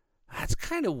 absolutely. That's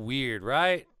kind of weird,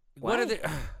 right? What are Why? they?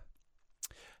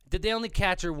 Did they only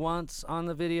catch her once on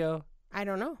the video? I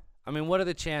don't know. I mean, what are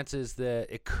the chances that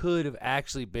it could have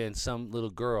actually been some little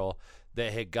girl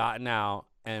that had gotten out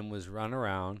and was running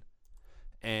around,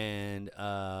 and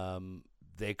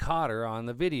they caught her on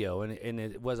the video, and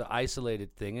it was an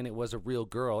isolated thing, and it was a real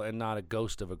girl and not a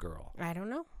ghost of a girl? I don't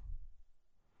know.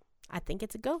 I think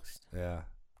it's a ghost. Yeah.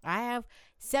 I have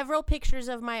several pictures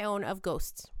of my own of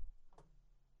ghosts.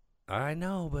 I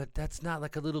know, but that's not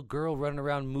like a little girl running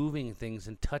around moving things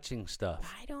and touching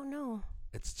stuff. I don't know.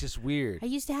 It's just weird. It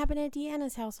used to happen at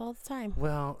Deanna's house all the time.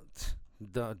 Well,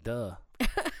 duh.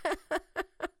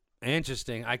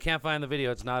 Interesting. I can't find the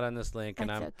video. It's not on this link, and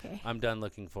That's okay. I'm done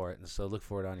looking for it. And so look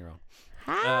for it on your own.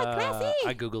 Classy.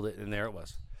 I googled it, and there it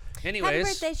was. Happy Anyways,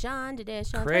 birthday, Sean. Today,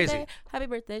 Sean's Crazy. birthday. Happy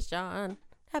birthday, Sean.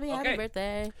 Happy Okay.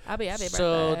 birthday. Happy birthday.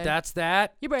 so that's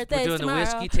that. your birthday. We're doing tomorrow.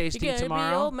 the whiskey tasting You're gonna tomorrow.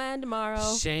 Be old man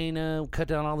tomorrow. Shane cut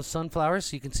down all the sunflowers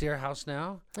so you can see our house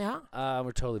now. Yeah.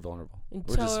 We're totally vulnerable. And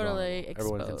We're just totally vulnerable.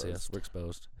 Everyone can see us. exposed. We're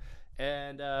exposed.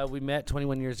 And we met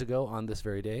 21 years ago on this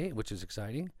very day, which is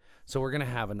exciting. So we're going to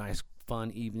have a nice,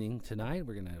 fun evening tonight.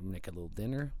 We're going to make a little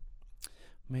dinner.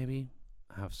 Maybe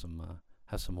have some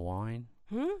wine.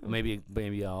 Maybe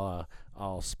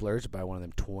I'll splurge buy one of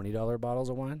them $20 bottles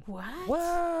of wine.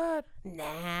 What?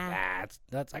 Nah.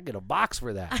 That's I get a box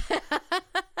for that.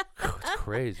 It's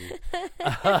crazy.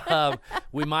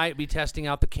 We might be testing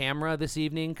out the camera this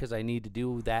evening because I need to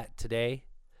do that today.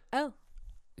 Oh.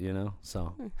 You know,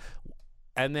 so.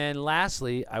 And then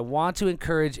lastly, I want to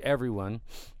encourage everyone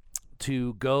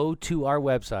to go to our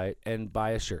website and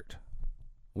buy a shirt.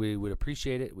 We would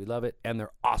appreciate it. We love it. And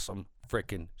they're awesome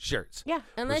freaking shirts. Yeah.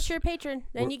 Unless you're a patron,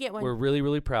 then you get one. We're really,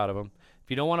 really proud of them. If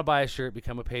you don't want to buy a shirt,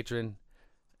 become a patron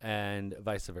and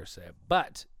vice versa.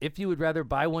 But if you would rather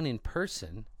buy one in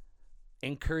person,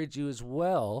 encourage you as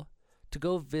well to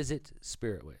go visit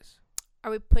Spiritways.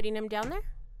 Are we putting them down there?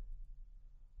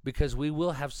 Because we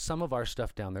will have some of our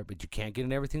stuff down there, but you can't get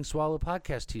an Everything Swallow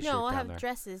podcast t-shirt No, I'll down have there.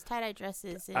 dresses, tie-dye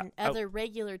dresses, and other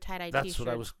regular tie-dye That's t-shirts, what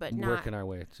I was but working not, our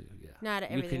way to. Yeah, not you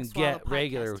everything can Swallow get podcast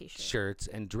regular t-shirt. shirts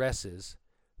and dresses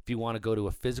if you want to go to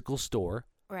a physical store.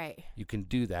 Right. You can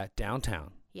do that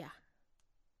downtown. Yeah.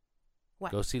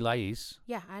 What? Go see Lais.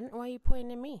 Yeah, I don't. Why are you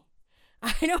pointing at me?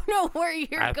 I don't know where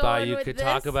you're I going thought you with could this.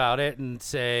 talk about it and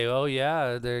say, "Oh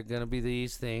yeah, they're gonna be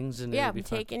these things," and Yeah, it'll I'm be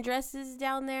fun. taking dresses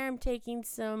down there. I'm taking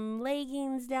some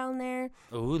leggings down there.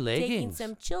 Ooh, leggings. Taking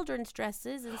some children's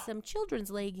dresses and some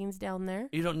children's leggings down there.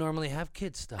 You don't normally have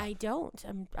kids stuff. I don't.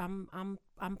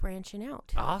 I'm branching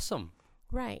out. Awesome.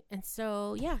 Right. And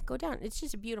so, yeah, go down. It's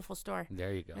just a beautiful store.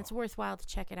 There you go. It's worthwhile to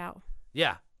check it out.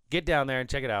 Yeah, get down there and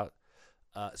check it out.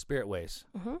 Spiritways.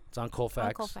 Mm-hmm. It's on Colfax.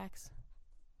 On Colfax.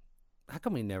 How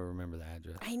come we never remember the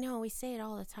address? I know, we say it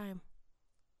all the time.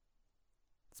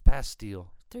 It's past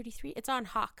Steel. 33. It's on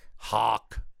Hawk.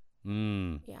 Hawk.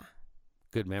 Yeah.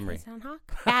 Good memory. It's on Hawk?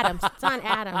 Adams. It's on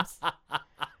Adams.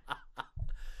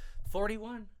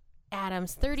 41.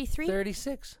 Adams. 33.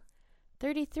 36.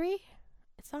 33.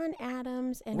 It's on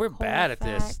Adams and We're bad at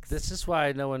this. Colfax. This is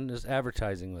why no one is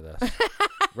advertising with us.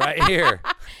 Right here.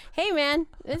 Hey, man,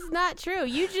 this is not true.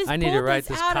 You just I need pulled to write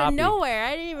this this out copy. of nowhere.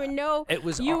 I didn't even know It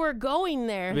was you all- were going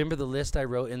there. Remember the list I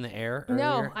wrote in the air earlier?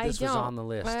 No, I This don't. was on the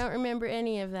list. I don't remember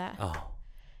any of that. Oh.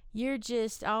 You're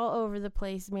just all over the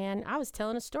place, man. I was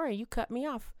telling a story. You cut me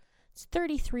off. It's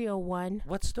 3301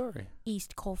 What story?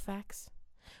 East Colfax.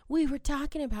 We were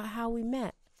talking about how we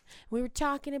met. We were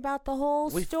talking about the whole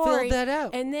We story. filled that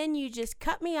out. And then you just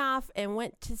cut me off and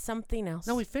went to something else.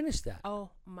 No, we finished that. Oh,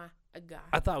 my God.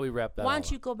 I thought we wrapped that Why all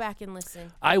don't you up. go back and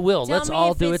listen? I will. Tell Let's me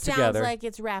all if do it sounds together. like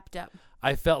it's wrapped up.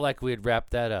 I felt like we had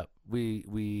wrapped that up.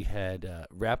 We had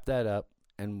wrapped that up,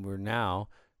 and we're now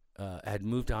had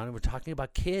moved on, and we're talking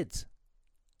about kids.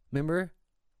 Remember?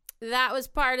 That was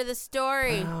part of the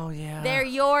story. Oh yeah. They're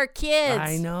your kids.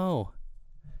 I know.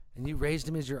 And you raised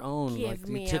them as your own. Give like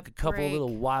me you took a a couple break.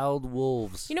 little wild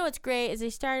wolves. You know what's great is they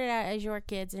started out as your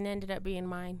kids and ended up being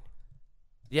mine.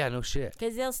 Yeah, no shit.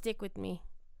 Because they'll stick with me.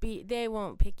 They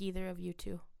won't pick either of you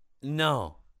two.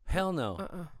 No. Hell no.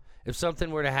 Uh-uh. If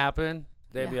something were to happen,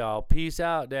 they'd Yeah. be all, peace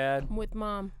out, Dad. I'm with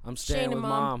Mom. I'm staying Shayna with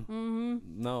Mom. Mm-hmm.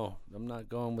 No, I'm not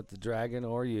going with the dragon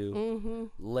or you. Mm-hmm.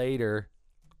 Later.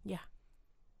 Yeah.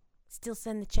 Still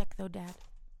send the check, though, Dad.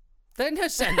 They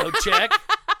don't send no check.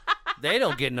 They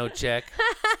don't get no check.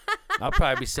 I'll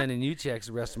probably be sending you checks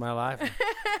the rest of my life.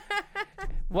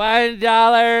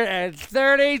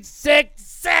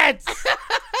 $1.36.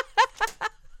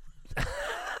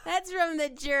 That's from the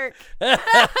jerk.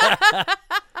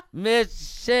 Miss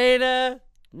Shayna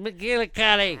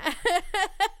McGillicuddy.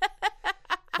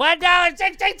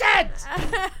 $1.60.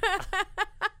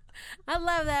 I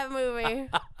love that movie.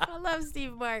 I love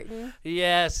Steve Martin.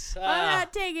 Yes. I'm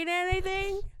not taking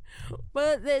anything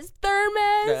but this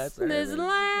thermos, this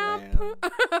lamp.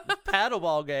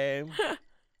 Paddleball game.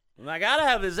 I gotta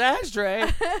have this ashtray.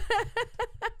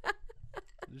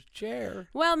 This chair.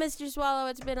 Well, Mr. Swallow,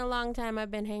 it's been a long time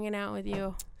I've been hanging out with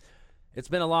you. It's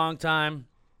been a long time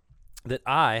that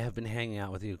I have been hanging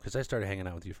out with you because I started hanging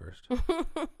out with you first.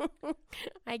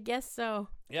 I guess so.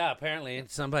 Yeah, apparently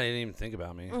somebody didn't even think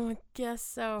about me. I guess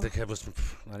so. It was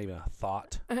not even a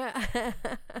thought. But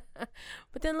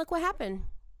then look what happened.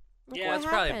 Look Yeah, what it's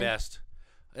probably happened. best.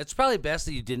 It's probably best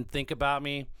that you didn't think about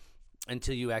me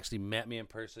until you actually met me in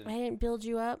person. I didn't build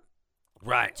you up,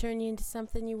 Right. turn you into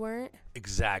something you weren't.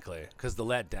 Exactly. Because the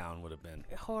letdown would have been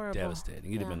Horrible.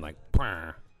 devastating. You'd have Yeah. been like,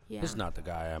 "Pah, Yeah. this is not the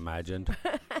guy I imagined."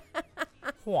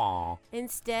 Wah.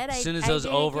 Instead, As soon as I those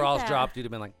didn't get overalls that. dropped, you'd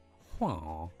have been like,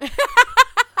 "Wah."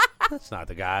 That's not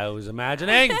the guy I was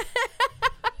imagining.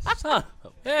 Son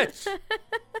of a bitch.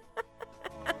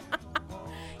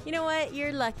 You know what?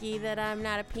 You're lucky that I'm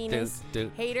not a penis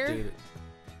hater. Dude.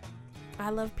 I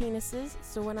love penises,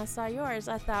 so when I saw yours,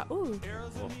 I thought, ooh,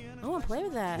 I want to play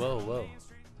with that. Whoa, whoa.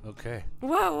 Okay.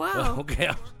 Whoa, wow. Okay.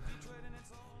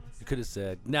 You could have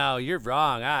said, "No, you're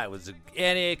wrong. I was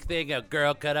anything a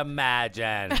girl could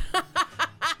imagine."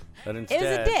 But instead,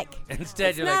 It was a dick. Instead,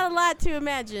 It's you're not like, a lot to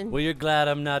imagine. "Well, you're glad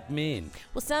I'm not mean."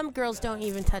 Well, some girls don't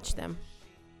even touch them.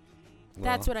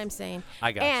 That's Well, what I'm saying.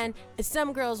 I got And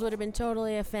some girls would have been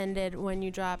totally offended when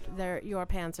you dropped your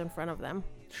pants in front of them.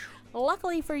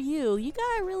 Luckily for you, you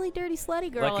got a really dirty,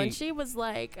 slutty girl, Lucky and she was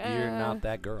like, You're not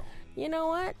that girl. you know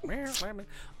what?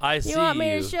 I see You want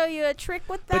me you. to show you a trick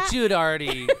with that? But you had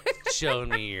already shown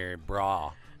me your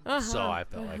bra. Uh-huh, So I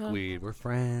felt like we were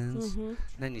friends. And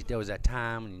then there was that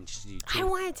time when you I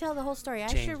want to tell the whole story. I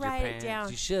changed should your write pants. it down.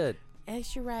 You should. I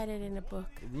should write it in a book.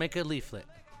 Make a leaflet.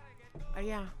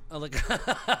 Yeah. Oh, look.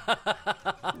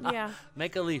 Yeah.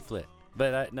 Make a leaflet.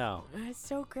 But no, That's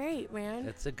so great, man.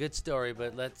 it's a good story,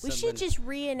 but let's We should just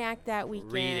reenact that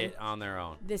weekend. read it on their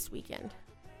own. This weekend.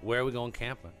 Where are we going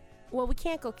camping? Well, we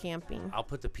can't go camping. I'll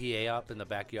put the PA up in the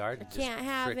backyard. I Just can't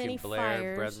have frickin' any blare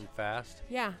fires. Breath fast.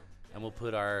 Yeah. And we'll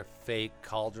put our fake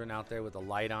cauldron out there with a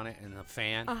light on it and a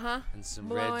fan Uh-huh. and some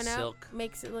Blowing red up silk.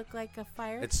 makes it look like a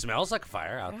fire. It smells like a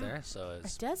fire out Yeah. there, so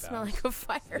it's It does smell balanced. like a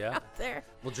fire Yeah. out there.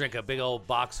 We'll drink a big old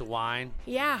box of wine.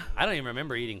 Yeah. I don't even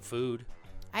remember eating food.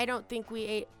 I don't think we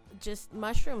ate just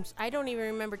mushrooms. I don't even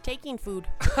remember taking food.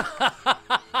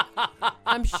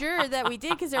 I'm sure that we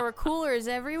did because there were coolers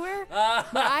everywhere.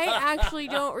 But I actually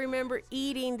don't remember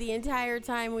eating the entire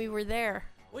time we were there.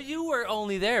 Well, you were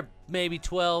only there maybe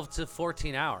 12 to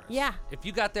 14 hours. Yeah. If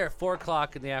you got there at 4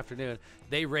 o'clock in the afternoon,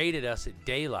 they raided us at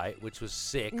daylight, which was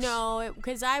 6. No,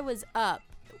 because I was up.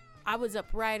 I was up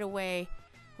right away.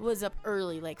 I was up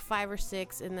early, like 5 or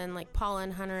 6, and then like Paula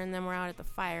and Hunter and them were out at the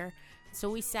fire. So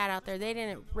we sat out there. They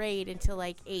didn't raid until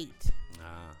like 8.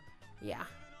 Yeah.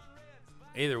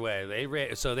 Either way, they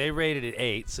raided at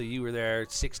 8, so you were there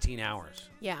 16 hours.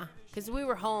 Yeah, because we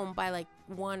were home by like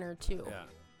 1 or 2. Yeah.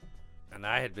 And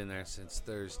I had been there since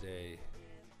Thursday.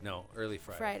 No, early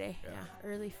Friday. Friday, yeah,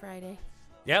 early Friday.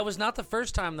 Yeah, it was not the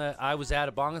first time that I was at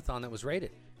a bongathon that was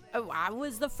raided. Oh, I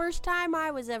was the first time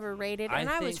I was ever raided, and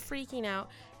I was freaking out,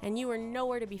 and you were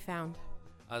nowhere to be found.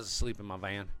 I was asleep in my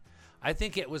van. I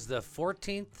think it was the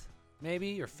 14th,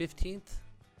 maybe, or 15th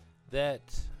that...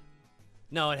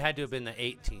 No, it had to have been the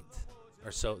 18th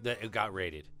or so that it got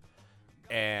raided.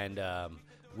 And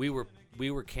we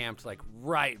were camped like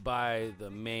right by the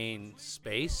main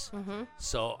space. Mm-hmm.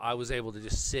 So I was able to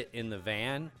just sit in the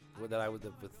van with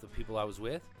the people I was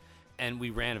with. And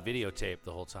we ran a videotape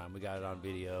the whole time. We got it on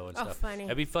video and stuff. Funny.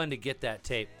 It'd be fun to get that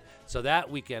tape. So that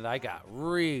weekend, I got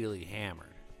really hammered.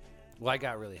 Well, I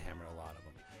got really hammered, a lot of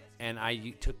them. And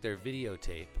I took their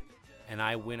videotape, and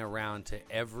I went around to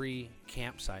every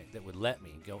campsite that would let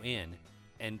me go in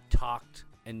and talked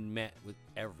and met with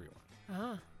everyone.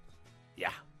 Uh-huh.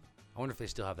 Yeah. I wonder if they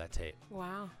still have that tape.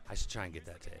 Wow. I should try and get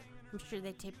that tape. I'm sure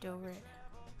they taped over it.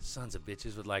 Sons of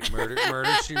bitches with like murder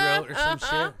she wrote or some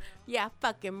shit. Yeah,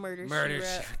 fucking murder she wrote.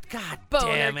 God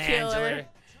Boner damn, killer. Angela.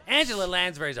 Angela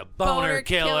Lansbury's a boner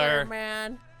killer.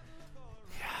 Man.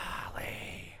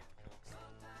 Golly.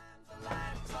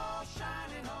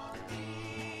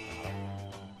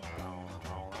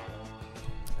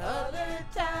 Other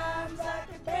times I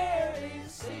could barely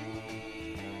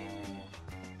see.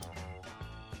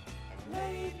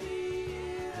 Lately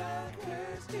it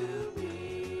occurs to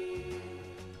me.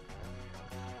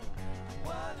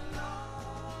 What a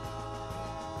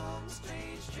long,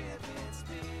 strange trip it's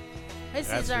been. This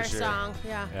That's is for our sure. song,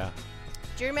 yeah. Yeah.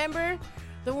 Do you remember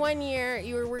the one year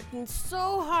you were working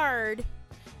so hard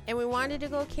and we wanted to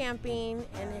go camping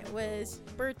and it was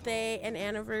birthday and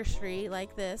anniversary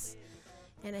like this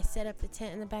and I set up the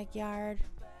tent in the backyard?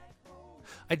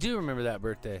 I do remember that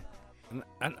birthday.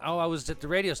 And I was at the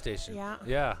radio station. Yeah.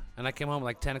 Yeah. And I came home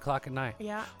like 10 o'clock at night.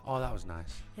 Yeah. Oh, that was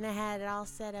nice. And I had it all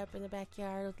set up in the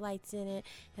backyard with lights in it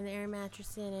and the air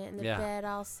mattress in it and the Yeah. bed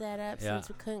all set up Yeah. since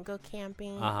we couldn't go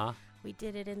camping. Uh-huh. We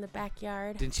did it in the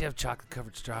backyard. Didn't you have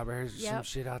chocolate-covered strawberries or some Yep.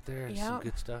 shit out there? Yep. Some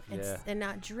good stuff? And, Yeah. and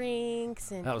not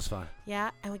drinks and That was fun. yeah,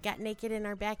 and we got naked in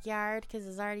our backyard because it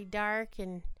was already dark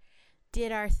and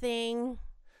did our thing.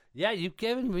 Yeah, you've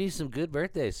given me some good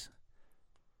birthdays.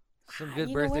 Some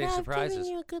good birthday I've surprises.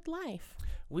 given you a good life.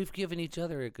 We've given each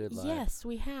other a good life. Yes,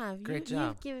 we have. Great You've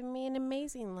job. given me an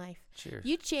amazing life. Cheers.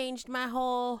 You changed my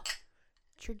whole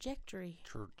trajectory.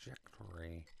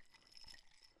 Trajectory.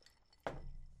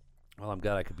 Well, I'm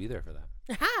glad I could be there for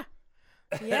that. Ha!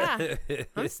 Yeah.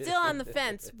 I'm still on the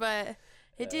fence, but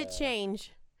it did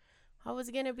change. I was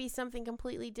going to be something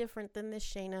completely different than this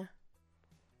Shayna.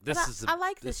 This But is I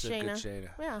like this is a good Shayna. Shayna.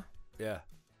 Yeah. Yeah.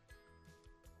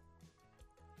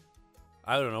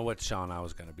 I don't know what Sean I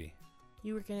was going to be.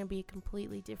 You were going to be a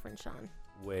completely different Sean.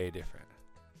 Way different.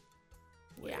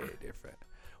 Way Yeah. different.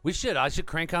 I should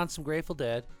crank on some Grateful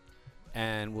Dead,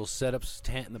 and we'll set up a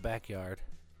tent in the backyard,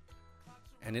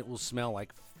 and it will smell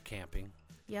like camping.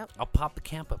 Yep. I'll pop the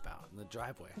camp up out in the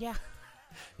driveway. Yeah.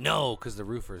 No, because the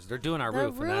roofers, they're doing our The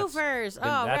roof. and that's roofers. been-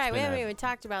 Oh, that's right. We been haven't a- even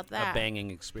talked about a that. banging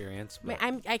experience. I mean,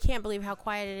 but I can't believe how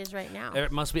quiet it is right now.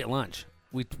 it must be at lunch.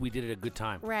 We did it a good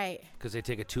time Right. because they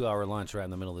take a 2-hour lunch right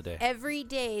in the middle of the day. Every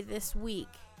day this week,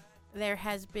 there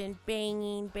has been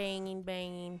banging, banging,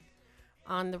 banging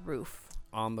on the roof.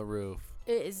 On the roof.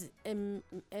 It is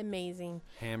amazing.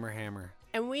 Hammer.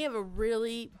 And we have a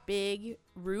really big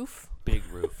roof. Big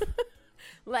roof.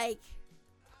 Like,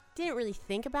 didn't really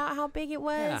think about how big it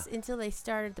was Yeah. until they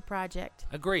started the project.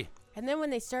 Agree. And then when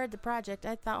they started the project,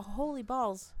 I thought, holy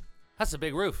balls, That's a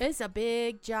big roof. it's a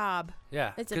big job.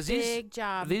 Yeah. It's a 'cause big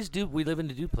job. We live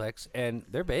in a duplex, and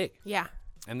they're big. Yeah.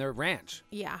 And they're ranch.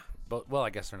 Yeah. But well,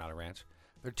 I guess they're not a ranch.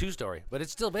 They're 2-story, but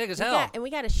it's still big as We hell. we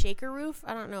got a shaker roof.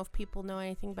 I don't know if people know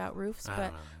anything about roofs, I but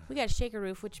don't know. we got a shaker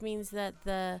roof, which means that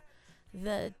the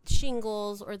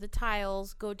shingles or the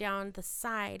tiles go down the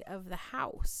side of the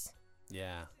house.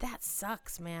 Yeah. That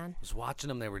sucks, man. I was watching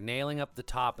them. They were nailing up the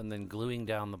top and then gluing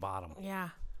down the bottom. Yeah.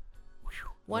 Whew.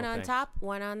 One No on thanks. top,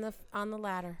 one on the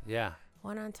ladder. Yeah.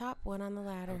 One on top, one on the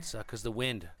ladder. It's because the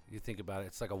wind, you think about it,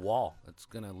 it's like a wall. It's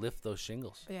going to lift those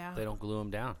shingles. Yeah. They don't glue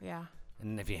them down. Yeah.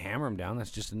 And if you hammer them down,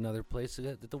 that's just another place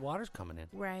that the water's coming in.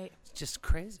 Right. It's just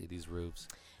crazy, these roofs.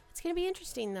 It's going to be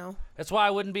interesting, though. That's why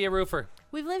I wouldn't be a roofer.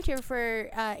 We've lived here for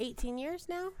 18 years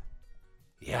now.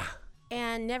 Yeah.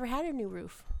 And never had a new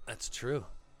roof. That's true.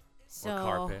 So, or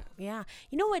carpet. Yeah.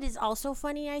 You know what is also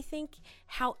funny, I think?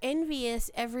 How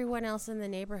envious everyone else in the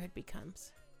neighborhood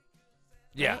becomes.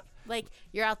 Yeah. Right? Like,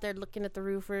 you're out there looking at the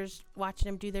roofers, watching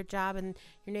them do their job, and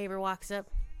your neighbor walks up.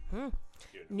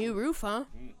 New roof, huh?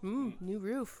 New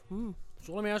roof.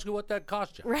 So let me ask you what that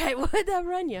cost you. Right. What would that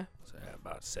run you?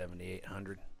 About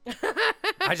 $7,800.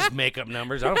 I just make up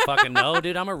numbers. I don't fucking know,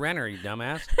 dude. I'm a renter, you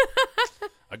dumbass.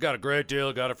 I got a great deal.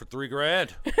 I got it for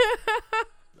 $3,000.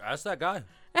 Ask that guy.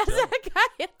 That's that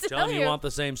guy. Tell him you want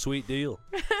the same sweet deal.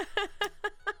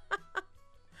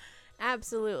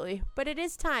 Absolutely. But it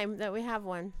is time that we have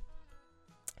one.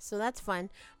 So that's fun.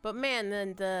 But man,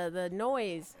 the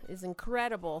noise is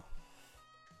incredible.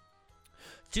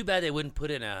 Too bad they wouldn't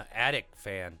put in an attic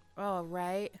fan Oh,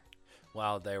 right.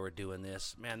 while they were doing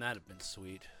this. Man, that'd have been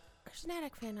sweet. There's an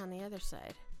attic fan on the other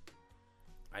side.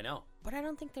 I know. But I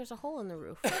don't think there's a hole in the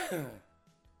roof.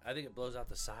 I think it blows out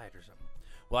the side or something.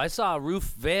 Well, I saw a roof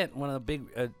vent, one of the big,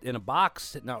 in a box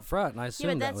sitting out front, and I Yeah,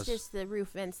 assumed but that that's was. just the roof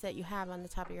vents that you have on the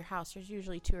top of your house. There's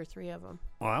usually 2 or 3 of them.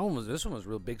 Well, this one was a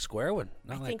real big square one.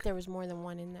 I think there was more than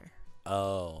one in there.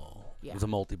 Oh. Yeah. It was a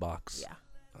multi-box. Yeah.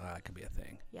 That could be a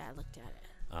thing. Yeah, I looked at it.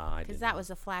 I Because didn't that know. was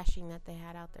the flashing that they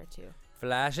had out there, too.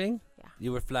 Flashing? Yeah.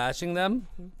 You were flashing them?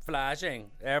 Mm-hmm. Flashing.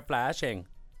 They're flashing.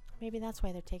 Maybe that's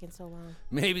why they're taking so long.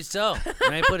 Maybe so.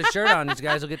 When I put a shirt on, these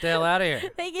guys will get the hell out of here.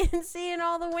 They can see in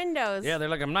all the windows. Yeah, they're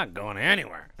like, I'm not going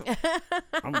anywhere.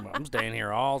 I'm staying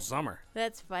here all summer.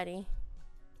 That's funny.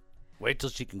 Wait till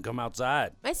she can come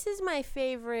outside. This is my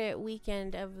favorite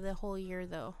weekend of the whole year,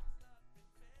 though.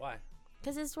 Why?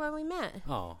 Because it's when we met.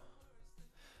 Oh.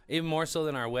 Even more so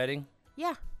than our wedding?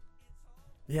 Yeah,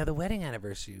 Yeah, the wedding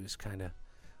anniversary was kind of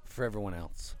for everyone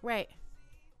else. right.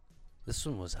 This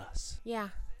one was us. Yeah.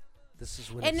 This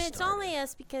is when And it it's started. only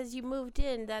us because you moved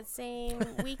in that same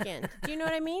weekend. Do you know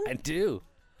what I mean? I do.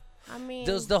 I mean,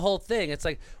 Does the whole thing. It's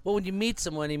like, well, when you meet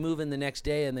someone, you move in the next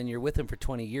day, and then you're with them for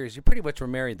 20 years, you pretty much were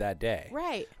married that day.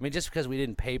 right, I mean, just because we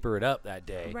didn't paper it up that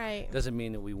day right. doesn't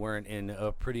mean that we weren't in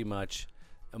a pretty much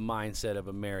a mindset of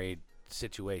a married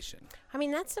situation. I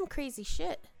mean, that's some crazy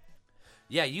shit.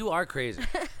 Yeah, you are crazy.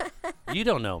 You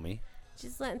don't know me.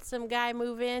 Just letting some guy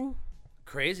move in.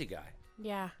 Crazy guy.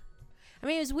 Yeah. I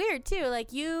mean, it was weird, too.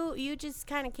 Like, you just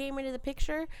kind of came into the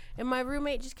picture, and my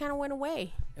roommate just kind of went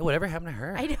away. Hey, whatever happened to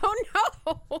her? I don't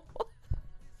know.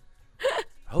 I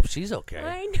hope she's okay.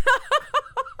 I know.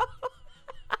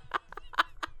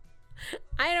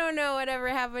 I don't know whatever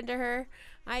happened to her.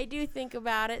 I do think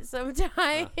about it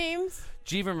sometimes.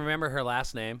 Do you even remember her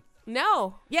last name?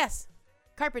 No. Yes.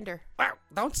 Carpenter. Well,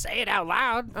 don't say it out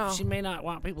loud. Oh. She may not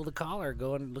want people to call her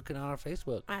going looking on her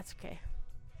Facebook. That's okay.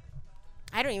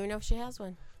 I don't even know if she has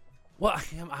one. Well,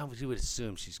 you would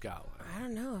assume she's got one. I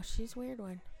don't know. She's a weird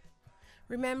one.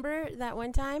 Remember that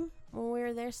one time when we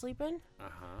were there sleeping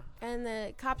Uh-huh. and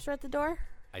the cops were at the door?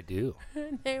 I do.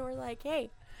 And they were like, hey,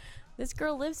 this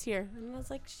girl lives here. And I was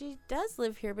like, she does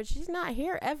live here, but she's not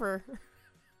here ever.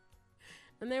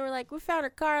 And they were like, we found her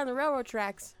car on the railroad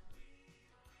tracks.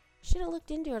 Should have looked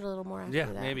into it a little more after Yeah,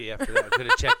 that. maybe after that. Could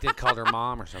have checked in, called her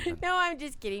mom or something. No, I'm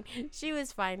just kidding. She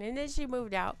was fine. And then she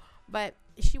moved out. But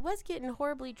she was getting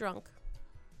horribly drunk.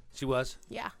 She was?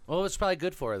 Yeah. Well, it was probably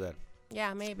good for her then.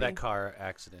 Yeah, maybe. That car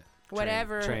accident.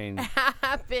 Whatever Train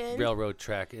happened. railroad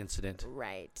track incident.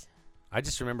 Right. I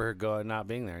just remember her not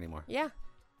being there anymore. Yeah.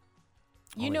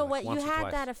 You Only know like what? You once or had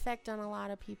twice. that effect on a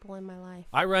lot of people in my life.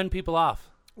 I run people off.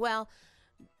 Well,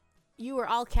 you were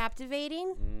all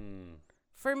captivating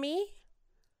for me.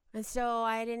 And so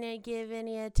I didn't give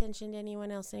any attention to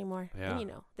anyone else anymore. Yeah. And you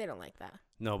know, they don't like that.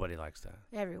 Nobody likes that.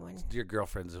 Everyone. Your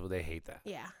girlfriends, they hate that.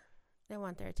 Yeah. They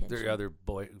want their attention. Their other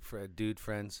dude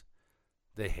friends,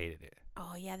 they hated it.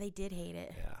 Oh, yeah, they did hate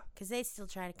it. Yeah, Because they still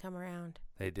try to come around.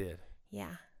 they did.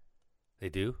 Yeah. They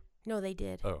do? No, they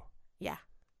did. Oh, Yeah.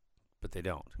 but they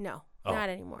don't. No, Oh. not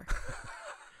anymore.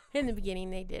 In the beginning,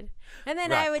 they did. And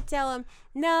then Right. I would tell them,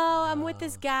 no, I'm with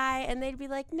this guy. And they'd be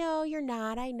like, no, you're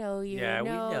not. I know you. Yeah, no, we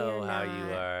know you're how not."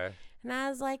 you are. And I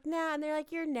was like, nah. And they're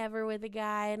like, you're never with a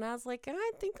guy. And I was like,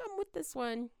 I think I'm with this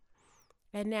one.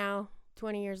 And now,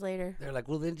 20 years later, They're like,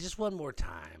 well, then just one more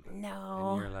time.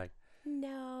 no. And you're like,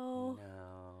 No.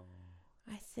 no,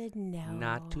 I said no.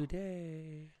 not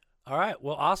today. All right,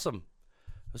 well, awesome.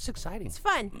 It was exciting. It's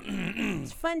fun.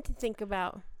 It's fun to think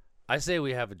about. I say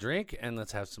we have a drink and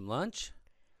let's have some lunch.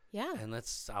 Yeah. And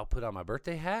I'll put on my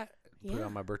birthday hat, put Yeah.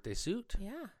 on my birthday suit.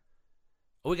 Yeah.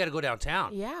 Oh, we got to go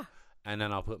downtown. Yeah. And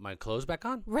then I'll put my clothes back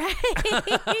on. Right.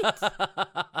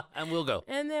 And we'll go.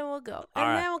 And then we'll go. All And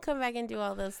right. then we'll come back and do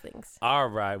all those things. All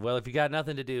right. Well, if you got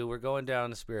nothing to do, we're going down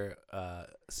to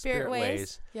Spirit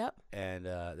Ways. Yep. And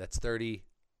that's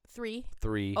 3301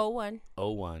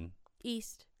 301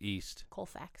 East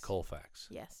Colfax.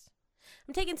 Yes.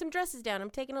 I'm taking some dresses down. I'm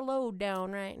taking a load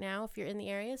down right now. If you're in the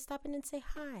area, stop in and say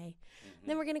hi.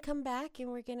 Then we're going to come back and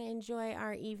we're going to enjoy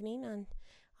our evening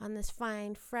on this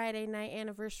fine Friday night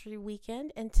anniversary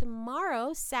weekend. And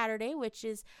tomorrow, Saturday, which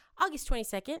is August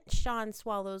 22nd, Sean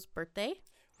Swallow's birthday.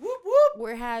 Whoop, whoop.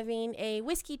 We're having a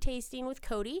whiskey tasting with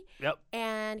Cody. Yep.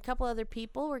 And a couple other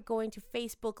people. We're going to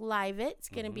Facebook Live it. It's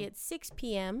going to be at 6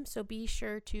 p.m., so be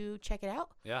sure to check it out.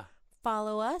 Yeah.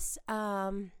 Follow us.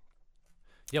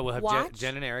 Yeah, we'll have Watch.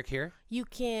 Jen and Eric here. You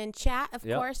can chat, of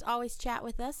Yep. course. Always chat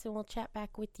with us, and we'll chat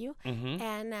back with you. Mm-hmm.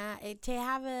 And to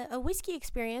have a whiskey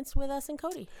experience with us and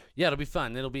Cody. Yeah, it'll be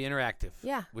fun. It'll be interactive.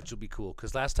 Yeah. Which will be cool.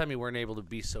 Because last time you weren't able to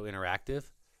be so interactive.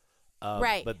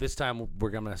 Right. But this time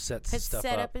we're going to set some His stuff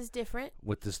setup up is different.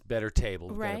 with this better table.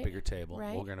 We've got Right. a bigger table.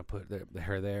 Right. We're going to put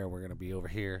her there. We're going to be over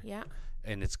here. Yeah,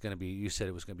 And it's going to be, you said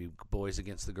it was going to be boys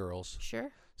against the girls. sure.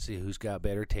 See who's got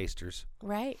better tasters.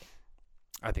 Right.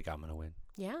 I think I'm going to win.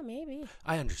 Yeah, maybe.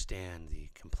 I understand the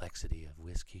complexity of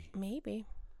whiskey. Maybe.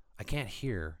 I can't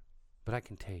hear, but I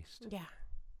can taste. Yeah.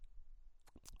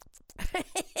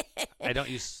 I don't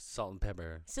use salt and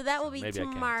pepper. So that will be maybe I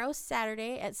can. tomorrow,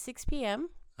 Saturday at 6 p.m.,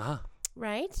 Uh-huh.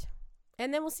 right?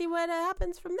 And then we'll see what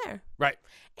happens from there. Right.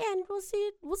 And we'll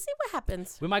see what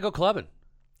happens. We might go clubbing.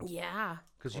 Yeah.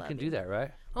 Because you can do that,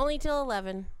 right? Only till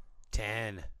 11.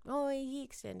 10. Oh, he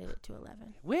extended it to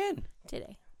 11 When?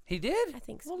 today. He did? I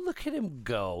think so. Well, look at him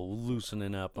go,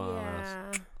 loosening up on us.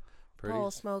 Yeah. Pretty,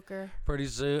 Pole smoker. pretty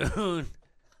soon.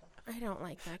 I don't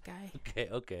like that guy. Okay.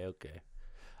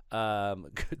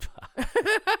 Goodbye.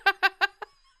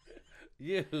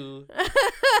 You.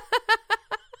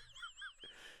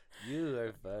 You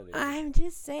are funny. I'm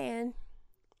just saying.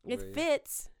 It Right.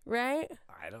 fits, right?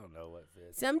 I don't know what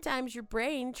fits. Sometimes your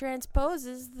brain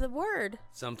transposes the word,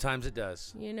 Sometimes it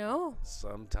does. you know?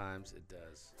 Sometimes it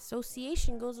does.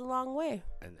 Association goes a long way.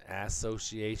 And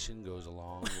association goes a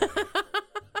long way.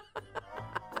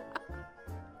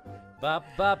 Ba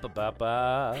ba ba ba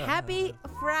ba. Happy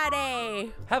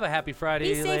Friday. Have a happy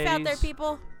Friday, Be safe out there, ladies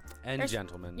people. and There's-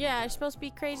 gentlemen. Yeah, there's supposed to be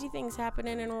crazy things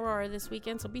happening in Aurora this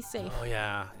weekend, so be safe. Oh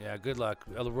yeah. Good luck,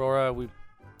 Aurora. We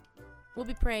We'll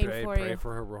be praying for pray you.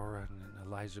 for Aurora and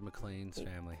Elijah McLean's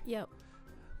family. Yep.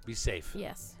 Be safe.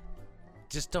 Yes.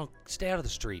 Just don't stay out of the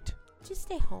street. Just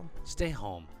stay home. Stay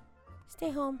home. Stay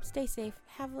home. Stay safe.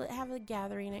 Have a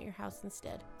gathering at your house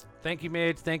instead. Thank you,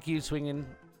 Midge. Thank you, Swinging.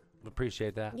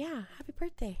 Appreciate that. Yeah. Happy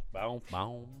birthday. Boom,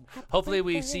 boom. Happy Hopefully,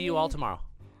 we see you all birthday. tomorrow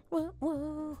Whoa,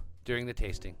 whoa. during the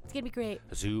tasting. It's gonna be great.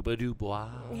 Zuba doo bois.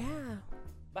 Yeah.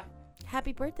 Bye.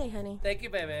 Happy birthday, honey. Thank you,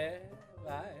 baby.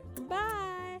 Bye.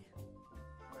 Bye.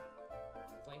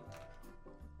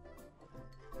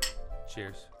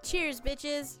 Cheers. Cheers,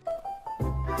 bitches.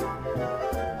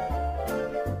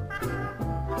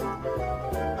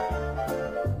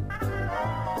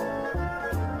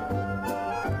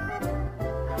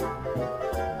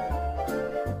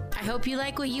 I hope you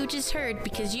like what you just heard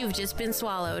because you've just been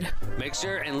swallowed. Make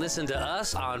sure and listen to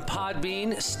us on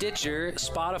Podbean, Stitcher,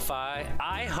 Spotify,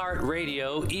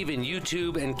 iHeartRadio, even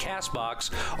YouTube and Castbox,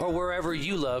 or wherever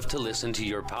you love to listen to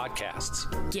your podcasts.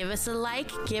 Give us a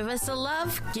like, give us a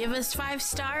love, give us 5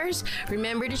 stars.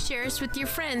 Remember to share us with your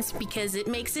friends because it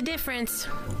makes a difference.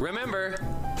 Remember,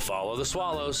 follow the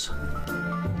swallows.